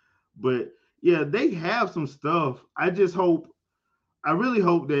 But yeah, they have some stuff. I really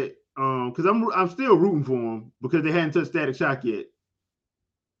hope that because I'm still rooting for them because they hadn't touched Static Shock yet.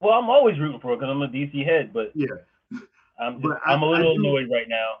 Well, I'm always rooting for it because I'm a DC head, but Yeah, but I'm a I little do. annoyed right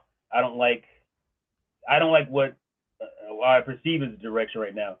now. I don't like what I perceive as the direction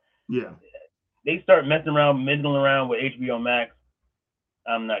right now. Yeah, They start messing around, middling around with HBO Max.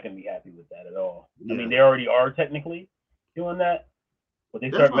 I'm not gonna be happy with that at all. I mean, yeah. they already are technically doing that, but they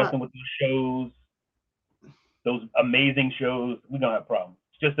That's start why. messing with those shows, those amazing shows. We don't have problems.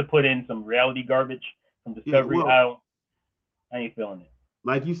 Just to put in some reality garbage from Yeah, Discovery, well, I ain't feeling it.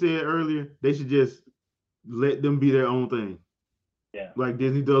 like you said earlier, they should just let them be their own thing, Yeah, like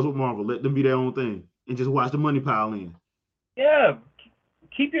Disney does with Marvel. Let them be their own thing and just watch the money pile in. yeah.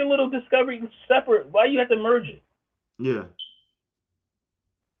 Keep your little Discovery separate. Why you have to merge it? Yeah,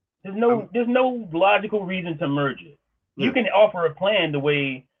 There's no logical reason to merge it. You yeah, can offer a plan the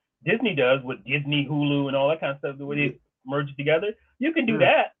way Disney does with Disney, Hulu, and all that kind of stuff. The way yeah, they merge it together, you can do yeah.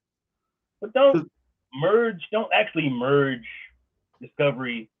 that, but don't merge. Don't actually merge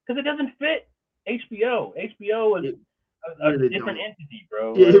Discovery because it doesn't fit HBO. HBO is It a really different don't. entity,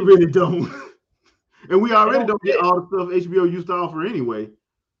 bro. Yeah, it Like really don't. And we they already don't don't get fit all the stuff HBO used to offer anyway.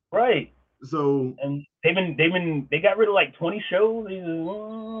 right. So And they got rid of like 20 shows. They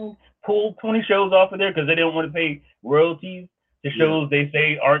pulled 20 shows off of there because they didn't want to pay royalties to yeah, shows they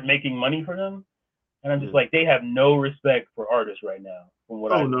say aren't making money for them. And I'm just yeah. like, they have no respect for artists right now, from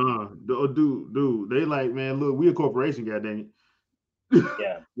what Oh I see. no, dude, they like, man, look, we a corporation, goddamn it.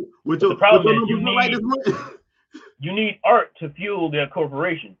 Yeah, With but the your problem is numbers look like this month. you need art to fuel their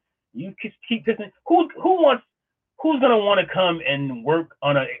corporation. You keep pissing. Who's gonna want to come and work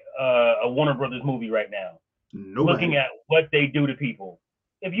on a Warner Brothers movie right now? Looking Nobody, at what they do to people.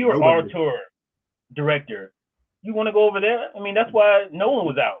 If you're an nobody. auteur director, you want to go over there? I mean, that's why Nolan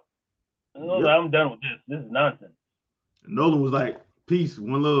was out. Yep. I'm done with this. This is nonsense. Nolan was like, peace,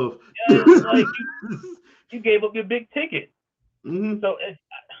 one love. Yeah, like you gave up your big ticket. Hmm. So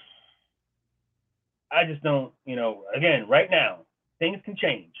I just don't, again, right now, things can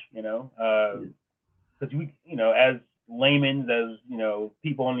change, because as laymen, as,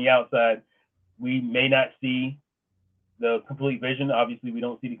 people on the outside, we may not see the complete vision. Obviously, we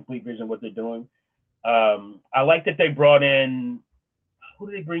don't see the complete vision of what they're doing. I like that they brought in, who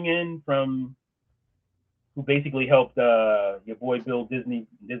did they bring in from, who basically helped your boy build Disney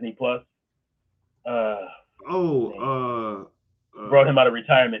Plus? Oh, Brought him out of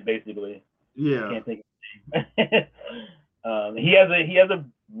retirement, basically. I yeah. can't think of his name. He has a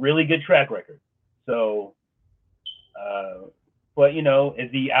really good track record. So, but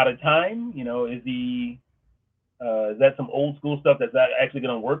is he out of time? Is that some old school stuff that's not actually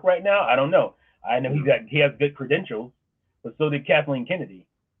going to work right now? I don't know. I know Yeah. he has good credentials, but so did Kathleen Kennedy.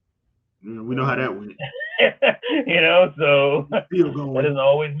 We know how that went. So Still that going. doesn't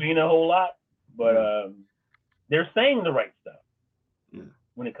always mean a whole lot. But Yeah. they're saying the right stuff Yeah.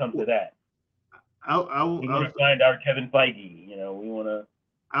 when it comes to that. I We want to find our Kevin Feige. We want to.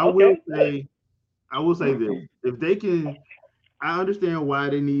 I will Okay, say I will say this: if they can, I understand why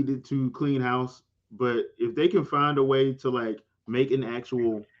they needed to clean house, but if they can find a way to like make an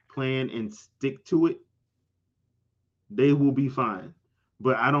actual plan and stick to it, they will be fine.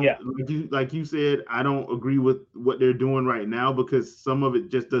 But I don't yeah, like you said, I don't agree with what they're doing right now because some of it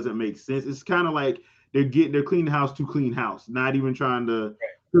just doesn't make sense. It's kind of like they're cleaning house to clean house, not even trying to.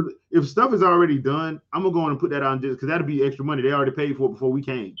 'Cause if stuff is already done, I'm gonna go on and put that on just because that'll be extra money. They already paid for it before we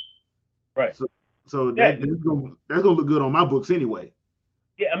came. right. So so Yeah, that's gonna look good on my books anyway.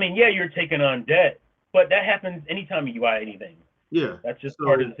 yeah. I mean, yeah, you're taking on debt, but that happens anytime you buy anything. Yeah. That's just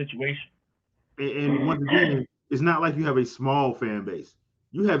part of So the situation. and once again, it's not like you have a small fan base.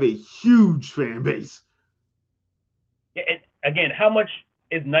 You have a huge fan base. Yeah, and again, how much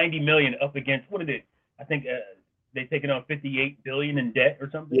is 90 million up against? What is it? I think they taken on 58 billion in debt or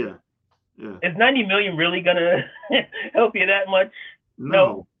something. Yeah. Yeah. Is 90 million really gonna help you that much? No.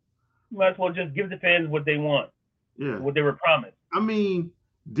 No. You might as well just give the fans what they want, Yeah. what they were promised. I mean,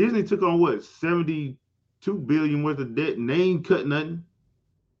 Disney took on what 72 billion worth of debt, and they ain't cut nothing.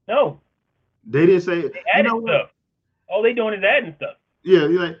 No, They didn't say, they you added know what? stuff. All they doing is adding stuff. Yeah,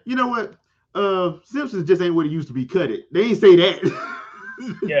 you're like, you know what? Simpsons just ain't what it used to be. Cut it. They ain't say that.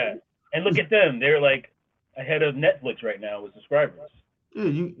 Yeah, and look at them. They're like ahead of Netflix right now with subscribers. Yeah,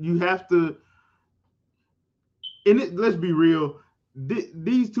 you have to. And let's be real.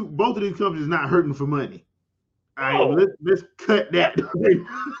 These two, both of these companies, not hurting for money. All right, No, let's cut that. that's that's the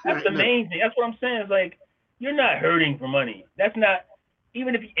Right now. main thing. That's what I'm saying. It's like you're not hurting for money. That's not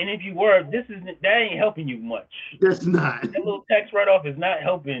even if you were, that ain't helping you much. That's not. That little tax write off is not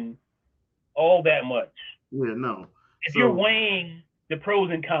helping all that much. Yeah, no. If you're So weighing the pros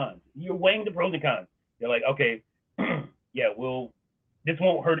and cons, you're weighing the pros and cons. You're like, okay, yeah, this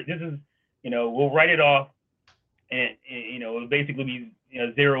won't hurt it. This is, we'll write it off, and it'll basically be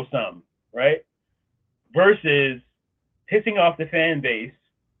zero sum, right? Versus pissing off the fan base,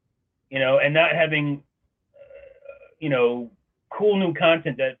 and not having, cool new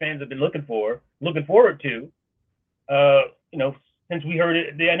content that fans have been looking forward to, since we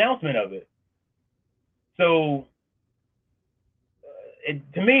heard the announcement of it. So,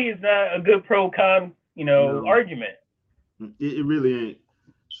 to me, it's not a good pro con, no, argument. it really ain't.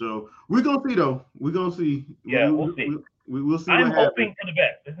 So we're gonna see though. We're gonna see. Yeah, we'll see. We'll see I'm what happens. hoping for the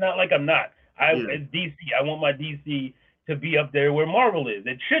best. It's not like I'm not. Yeah. As DC, I want my DC to be up there where Marvel is.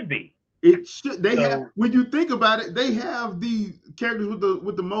 It should be. It should. They have. When you think about it, they have the characters with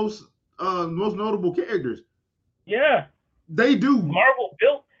the most notable characters. Yeah, they do.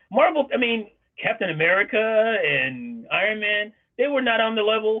 Marvel. I mean, Captain America and Iron Man. They were not on the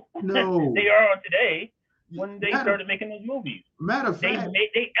level no. they are on today when they started making those movies. Matter of fact,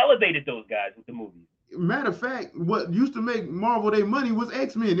 they elevated those guys with the movies. Matter of fact, what used to make Marvel their money was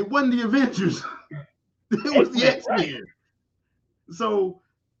X-Men. It wasn't the Avengers. It was the X-Men. Right. So,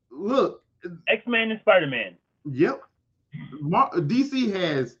 look. X-Men and Spider-Man. Yep. DC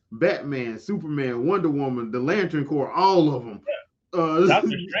has Batman, Superman, Wonder Woman, the Lantern Corps, all of them. Yeah.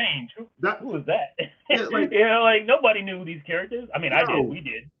 Doctor Strange. Who was that? Yeah, like nobody knew these characters. I mean, I did. We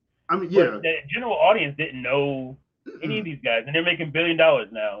did. I mean, yeah. But the general audience didn't know any of these guys, and they're making $1 billion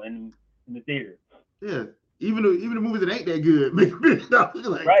now in the theater. Yeah, even the movies that ain't that good make $1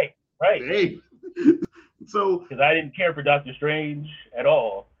 billion. Like, right. Hey. So because I didn't care for Doctor Strange at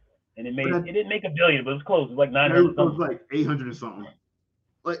all, and it didn't make $1 billion, but it was close. It was like 900. It was like 800 or something.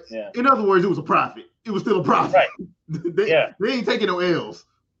 Like, in other words, it was a profit. It was still a profit. Right. They ain't taking no L's.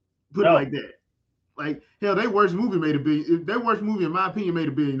 Put it like that. Like, hell, their worst movie made $1 billion. Their worst movie, in my opinion, made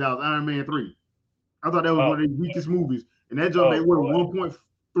 $1 billion. Iron Man 3. I thought that was one of the weakest movies, and that joke they were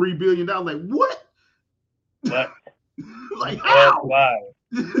 $1.3 billion. Like what? What? Like how? Why?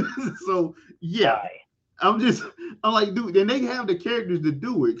 So yeah, why? I'm like, dude, and they have the characters to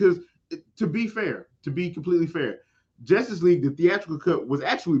do it. Because to be completely fair, Justice League, the theatrical cut, was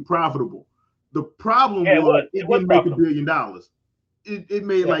actually profitable. The problem was it didn't make $1 billion. It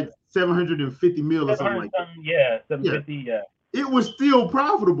made like 750 mil or something like that. Yeah, 750. Yeah. It was still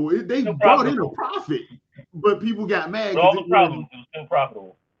profitable. They brought in a profit, but people got mad. With all the problems, it was still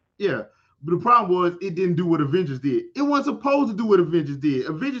profitable. Yeah, but the problem was it didn't do what Avengers did. It wasn't supposed to do what Avengers did.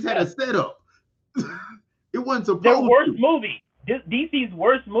 Avengers had a setup. It wasn't supposed to. Their worst movie, DC's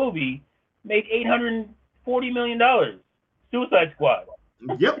worst movie, made $840 million. Suicide Squad.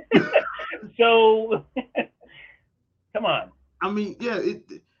 Yep. So, come on. I mean, yeah,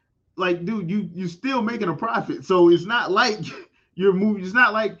 like, dude, you still making a profit. So it's not like your movie. It's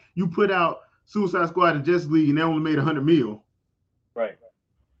not like you put out Suicide Squad and Justice League and they only made 100 mil. Right.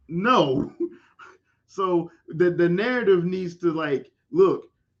 No. So the narrative needs to like, look,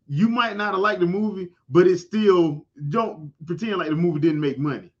 you might not have liked the movie, but it's still, don't pretend like the movie didn't make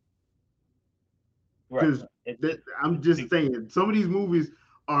money. Because I'm just saying, some of these movies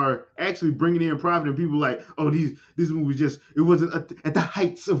are actually bringing in profit, and people like, oh, this movie just, it wasn't at the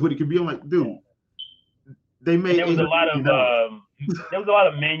heights of what it could be. I'm like, dude, they made. There was a lot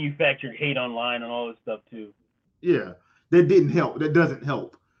of manufactured hate online and all this stuff too. Yeah, that didn't help. That doesn't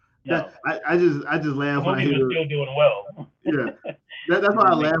help. No. I just laugh when I hear. Still doing well. Yeah, that's why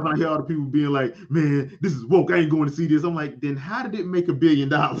I laugh when I hear all the people being like, "Man, this is woke. I ain't going to see this." I'm like, then how did it make $1 billion?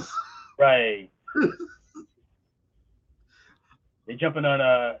 Right. They're jumping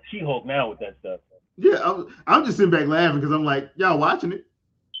on She-Hulk now with that stuff. Yeah, I'm just sitting back laughing because I'm like, y'all watching it.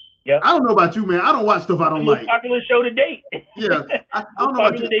 Yeah. I don't know about you, man. I don't watch stuff I don't like. Popular show to date. Yeah, I don't know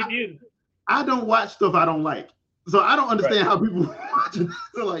about you. I don't watch stuff I don't like, so I don't understand how people watch it.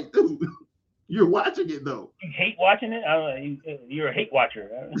 They're like, dude, you're watching it though. You hate watching it? You're a hate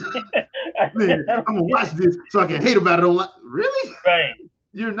watcher. Man, I'm gonna watch this so I can hate about it. Really? Right.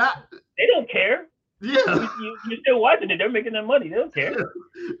 You're not. They don't care. Yeah. You're still watching it. They're making their money. They don't care. Yeah.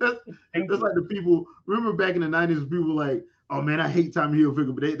 That's like the people. Remember back in the 90s, people were like, oh man, I hate Tommy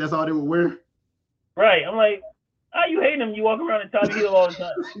Hilfiger, but that's all they would wear. Right. I'm like, how you hate him? You walk around in Tommy Hill all the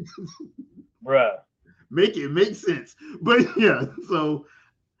time. Bruh. Make it make sense. But yeah, so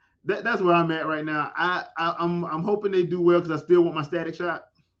that's where I'm at right now. I'm hoping they do well because I still want my Static Shot.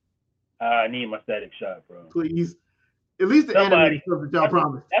 I need my Static Shot, bro. Please. At least the animated stuff that y'all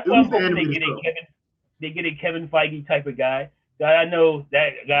promised. That's why I'm hoping they get a Kevin Feige type of guy. I know that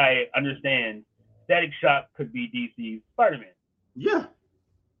guy understands Static Shock could be DC's Spider-Man. Yeah.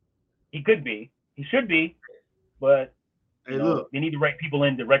 He could be. He should be. But look, they need the right people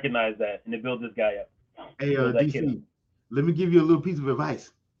in to recognize that and to build this guy up. Hey, DC, let me give you a little piece of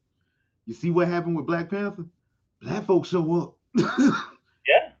advice. You see what happened with Black Panther? Black folks show up.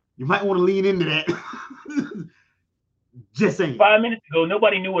 Yeah. You might want to lean into that. Just saying. 5 minutes ago,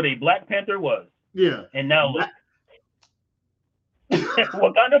 nobody knew what a Black Panther was. Yeah. And now look.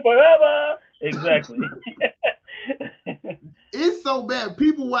 Wakanda forever. Exactly. It's so bad.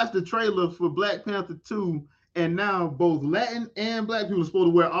 People watch the trailer for Black Panther 2, and now both Latin and Black people are supposed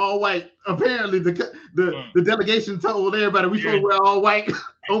to wear all white. Apparently, the delegation told everybody we supposed to wear all white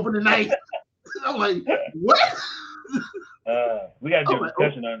opening night. I'm like, what? We got to do a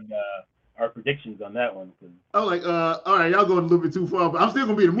discussion on our predictions on that one. I'm like, all right, y'all going a little bit too far, but I'm still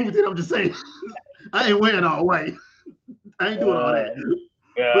gonna be in the movie theater. I'm just saying, I ain't wearing all white. I ain't doing all that.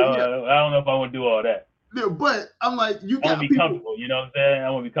 Yeah, I don't know if I want to do all that. Yeah, but I'm like, you got to be comfortable. You know what I'm saying? I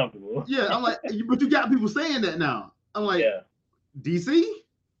want to be comfortable. Yeah, I'm like, but you got people saying that now. I'm like, DC,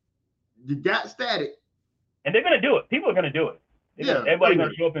 you got Static, and they're gonna do it. People are gonna do it. Everybody's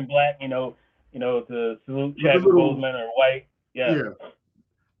gonna show up in black. To salute Chadwick Boseman or white. Yeah.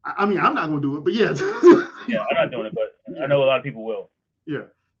 I mean, I'm not gonna do it, but yeah. Yeah, I'm not doing it, but I know a lot of people will. Yeah.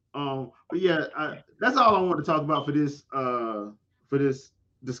 But yeah, that's all I want to talk about for this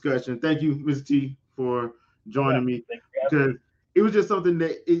discussion. Thank you, Mizzah Tee, for joining me, because it was just something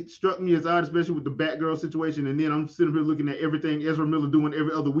that it struck me as odd, especially with the Batgirl situation. And then I'm sitting here looking at everything Ezra Miller doing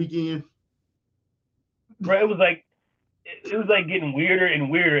every other weekend. Right, it was like getting weirder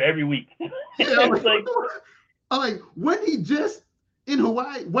and weirder every week. Yeah, I'm like, when he just in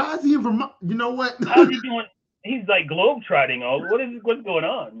Hawaii, why is he in Vermont? You know what? How's he doing? He's like globetrotting. What's going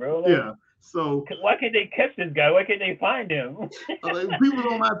on, bro? Like, yeah. So why can't they catch this guy? Why can't they find him? People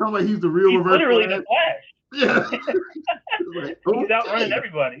don't mind talking about he's the real reverse. Literally the Flash. Yeah. He's outrunning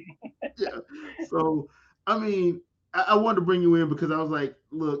everybody. Yeah. So I mean, I wanted to bring you in because I was like,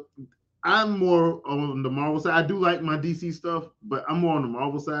 look, I'm more on the Marvel side. I do like my DC stuff, but I'm more on the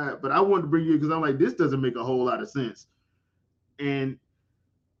Marvel side. But I wanted to bring you in because I'm like, this doesn't make a whole lot of sense. And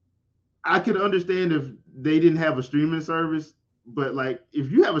I could understand if they didn't have a streaming service, but like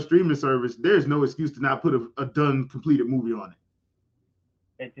if you have a streaming service, there's no excuse to not put a done completed movie on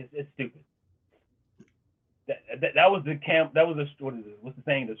it. It's stupid. That was the camp. That was what is it? What's the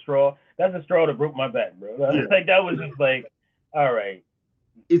saying? The straw. That's the straw that broke my back, bro. Yeah. Like that was just like, all right,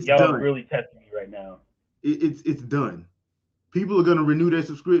 y'all done. Really testing me right now. It's done. People are gonna renew their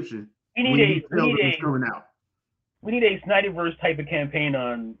subscription. We need coming out. We need a Snyderverse type of campaign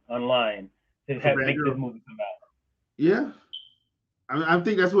online to make this movie come out. Yeah, I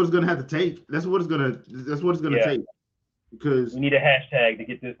think that's what it's gonna have to take. That's what it's gonna take. Because we need a hashtag to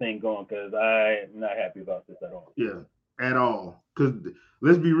get this thing going. Because I'm not happy about this at all. Yeah, at all. Because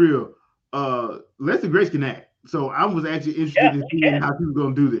let's be real. Leslie Grace can act. So I was actually interested in seeing how people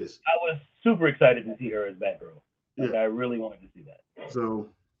gonna do this. I was super excited to see her as Batgirl. Like, Yeah. I really wanted to see that. So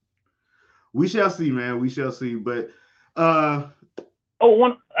we shall see, man. We shall see. But I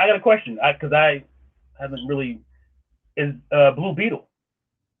got a question because I haven't really is Blue Beetle.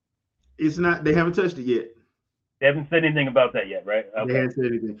 it's not. They haven't touched it yet. They haven't said anything about that yet, right? They Okay. haven't said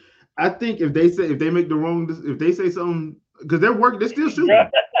anything. I think if they make the wrong, if they say something, because they're still shooting.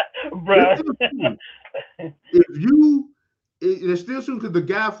 Bruh. They're still shooting because the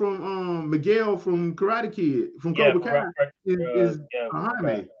guy from Miguel from Karate Kid from Cobra Kai is behind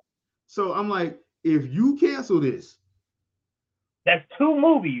me. So I'm like, if you cancel this, that's two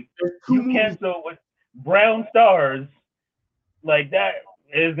movies. Cancel with brown stars like that.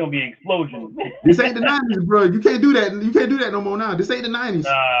 It's gonna be an explosion. This ain't the 90s, bro. You can't do that. You can't do that no more now. This ain't the 90s.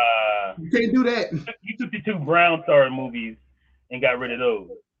 You can't do that. You took the two brown star movies and got rid of those.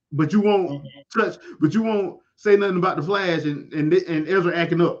 But you won't but you won't say nothing about the Flash and Ezra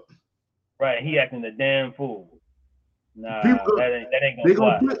acting up. Right, he acting a damn fool. Nah, that ain't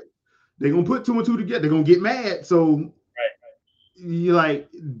gonna fly. They're gonna put two and two together. They're gonna get mad. So you like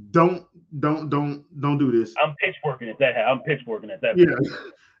don't do this. I'm pitchforking at that. Yeah,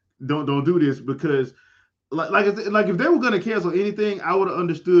 don't do this because like if they were gonna cancel anything, I would have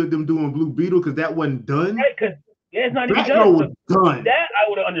understood them doing Blue Beetle because that wasn't done. Right, because it's not even done. Was done. That I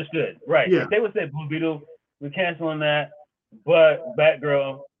would have understood. Right. Yeah. If they would say Blue Beetle, we're canceling that. But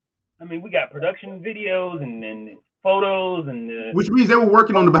Batgirl, I mean, we got production videos and photos and which means they were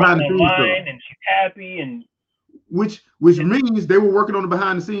working on the behind the scenes stuff. And she's happy and which means they were working on the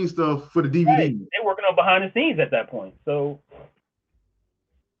behind the scenes stuff for the DVD. Right. They're working on behind the scenes at that point. So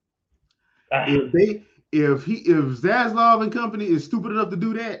if Zaslav and company is stupid enough to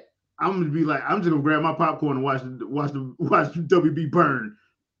do that, I'm gonna be like, I'm just gonna grab my popcorn and watch WB burn.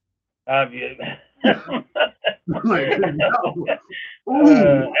 Like, no.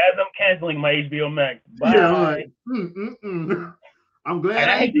 As I'm canceling my HBO Max. Bye. Yeah, I'm like, I'm glad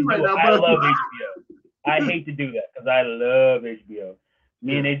I hate to do right now, I love HBO. I hate to do that because I love HBO.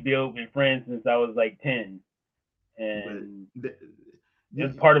 Me and HBO have been friends since I was like 10, and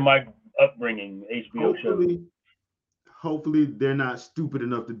it's part of my upbringing. HBO shows. Hopefully, they're not stupid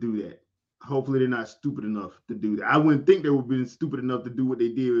enough to do that. Hopefully, they're not stupid enough to do that. I wouldn't think they would be stupid enough to do what they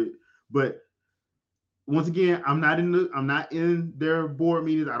did, but once again, I'm not in their board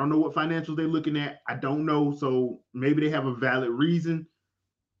meetings. I don't know what financials they're looking at. I don't know. So maybe they have a valid reason.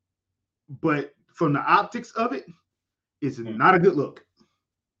 But from the optics of it, it's not a good look.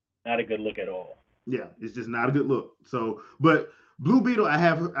 Not a good look at all. Yeah, it's just not a good look. So, but Blue Beetle, I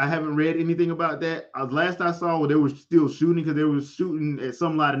haven't read anything about that. Last I saw, they were still shooting because they were shooting at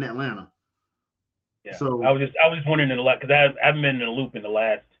some lot in Atlanta. Yeah. So I was just wondering in a lot because I haven't been in a loop in the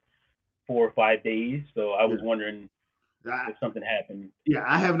last 4 or 5 days, so I was wondering if something happened. Yeah,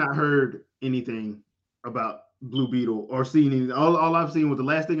 I have not heard anything about Blue Beetle or seen anything. All I've seen was the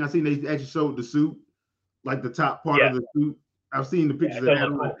last thing I seen. They actually showed the suit, like the top part of the suit. I've seen the pictures of that.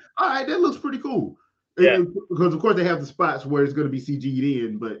 I'm like, all right, that looks pretty cool. Yeah. Because of course they have the spots where it's going to be CG'd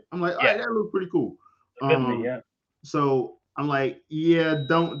in, but I'm like, all right, that looks pretty cool. So I'm like, yeah,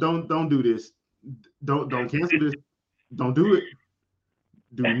 don't do this. Don't cancel this. Don't do it.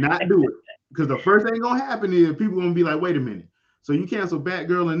 Do not do it. Because the first thing gonna happen is people gonna be like, wait a minute. So you cancel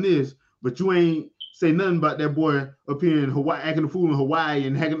Batgirl in this, but you ain't say nothing about that boy up here in Hawaii, acting the fool in Hawaii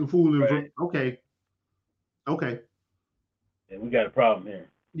and hacking the fool in Okay. Yeah, we got a problem here.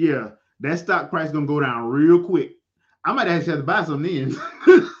 Yeah, that stock price gonna go down real quick. I might actually have to buy some then.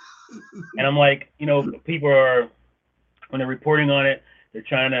 And I'm like, people are, when they're reporting on it, they're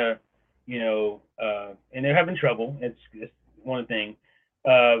trying to, and they're having trouble. It's one thing.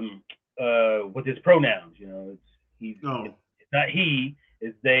 With his pronouns, it's not he,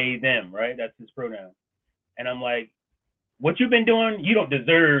 it's they, them, right? That's his pronoun. And I'm like, what you've been doing, you don't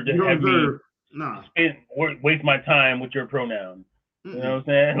deserve to have me waste my time with your pronoun. You know what I'm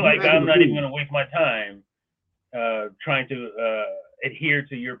saying? Like, I'm not even gonna waste my time trying to adhere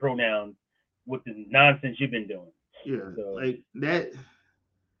to your pronouns with the nonsense you've been doing. Yeah, so, like that.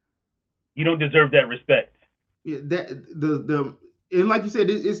 You don't deserve that respect. Yeah, that and like you said,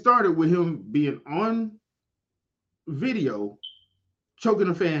 it started with him being on video, choking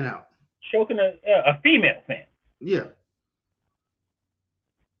a fan out. Choking a female fan. Yeah.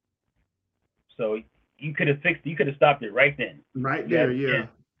 So you could have stopped it right then. Right there, yeah.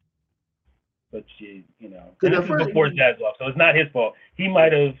 But this is before Zaslav, so it's not his fault. He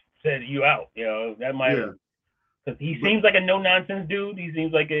might have said you out. That might have, because he seems like a no nonsense dude. He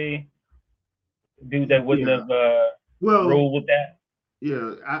seems like a dude that wouldn't have rolled with that.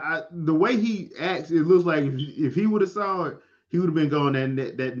 Yeah, I the way he acts, it looks like if he would have saw it, he would have been gone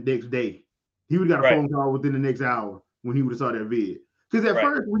that next day. He would have got a Right. phone call within the next hour when he would have saw that vid. Because at Right.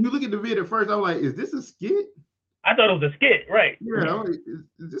 first, when you look at the vid, at first I was like, "Is this a skit?" I thought it was a skit, right? Yeah, I'm like,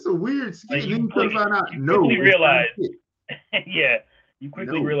 is this a weird skit? Like And then you come to find out, no, quickly it's not a realize, skit. yeah, you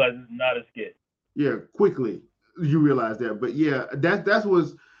quickly No. realize it's not a skit. Yeah, quickly you realize that. But yeah, that's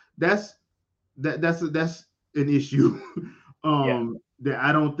an issue. That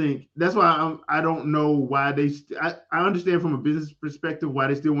I don't think. That's why I don't know why they. I understand from a business perspective why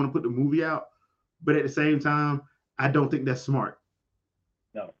they still want to put the movie out, but at the same time, I don't think that's smart.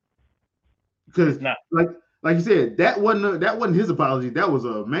 No, because like you said, that wasn't his apology. That was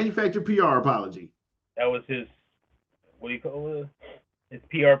a manufactured PR apology. That was his. What do you call it? His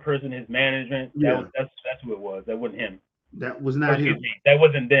PR person, his management. Yeah. That's who it was. That wasn't him. That was not him. Me, that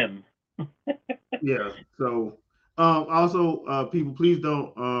wasn't them. Yeah. So also people, please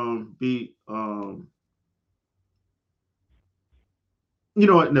don't be you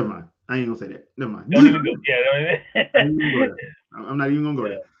know what? Never mind. I ain't gonna say that. Never mind. Don't even go. Yeah. I'm not even gonna go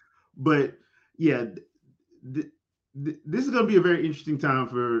there. But yeah, this is gonna be a very interesting time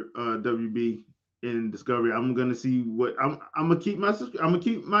for WB in Discovery. I'm gonna see what I'm gonna keep my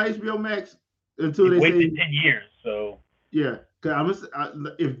HBO Max until they say 10 years. So yeah, because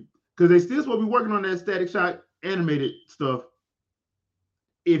they still supposed to be working on that Static Shock animated stuff.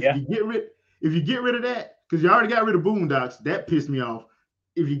 If you get rid of that, because you already got rid of Boondocks, that pissed me off.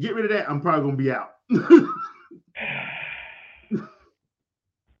 If you get rid of that, I'm probably gonna be out.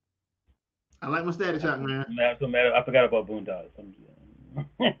 I like my Static Shock, man. I'm so mad. I forgot about Boondocks. I'm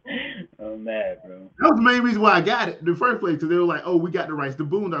mad, bro. That was the main reason why I got it in the first place, because they were like, "Oh, we got the rights to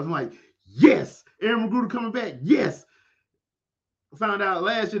Boondocks." I'm like, "Yes, Aaron McGruder coming back." Yes. Found out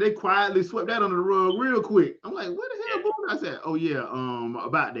last year they quietly swept that under the rug real quick. I'm like, "Where the hell Boondocks at?" Oh yeah,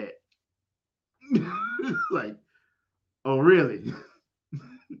 about that. Like, oh really?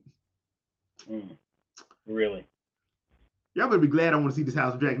 Really? Y'all better be glad I want to see this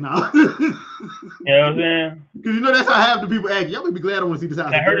House of Dragon now. You know what I'm saying? Because you know that's how half the people act. Y'all better be glad I want to see this House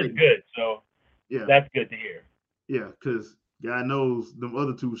of Dragon. I heard it's good, so yeah, that's good to hear. Yeah, because God knows them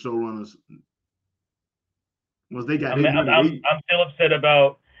other two showrunners. Once they got, I'm still upset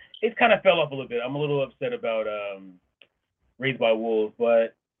about. It kind of fell off a little bit. I'm a little upset about Raised by Wolves,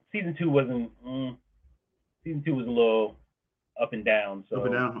 but season 2 wasn't. Season 2 was a little up and down. So up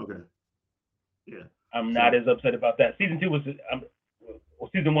and down, okay. Yeah. I'm not as upset about that. Season 2 was.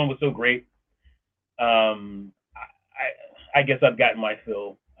 Season 1 was so great. I guess I've gotten my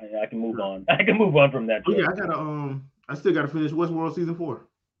fill. I can move on. I can move on from that. Oh, yeah, I still gotta finish Westworld season 4.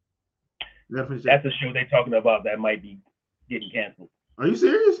 That's a show they're talking about that might be getting canceled. Are you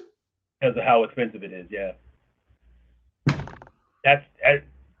serious? Because of how expensive it is, yeah. If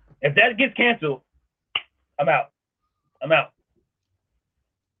that gets canceled, I'm out.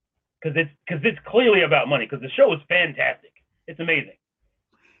 Because it's clearly about money. Because the show is fantastic. It's amazing.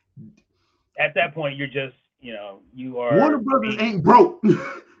 At that point, you're just, you are. Warner Brothers ain't broke.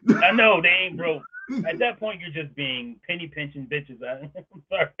 I know they ain't broke. At that point, you're just being penny pinching bitches. I'm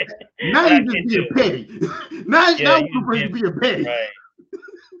sorry. Now you're just being petty. Now you're supposed to be a petty. Right.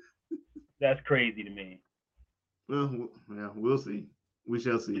 That's crazy to me. Well, yeah, we'll see. We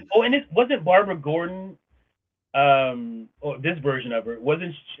shall see. Oh, and it wasn't Barbara Gordon, or this version of her,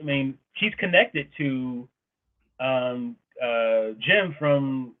 she's connected to Jim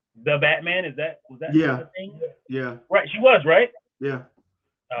from The Batman. Was that the thing? Yeah. Right, she was, right? Yeah.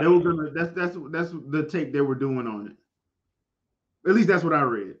 They were gonna. That's the take they were doing on it. At least that's what I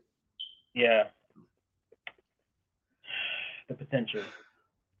read. Yeah. The potential.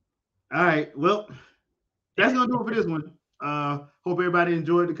 All right. Well, that's gonna do it for this one. Hope everybody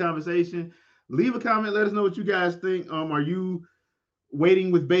enjoyed the conversation. Leave a comment. Let us know what you guys think. Are you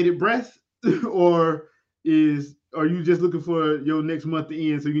waiting with bated breath, or are you just looking for your next month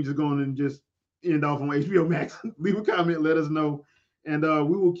to end so you can just go on and just end off on HBO Max? Leave a comment. Let us know. And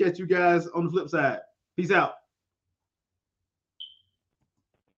we will catch you guys on the flip side. Peace out.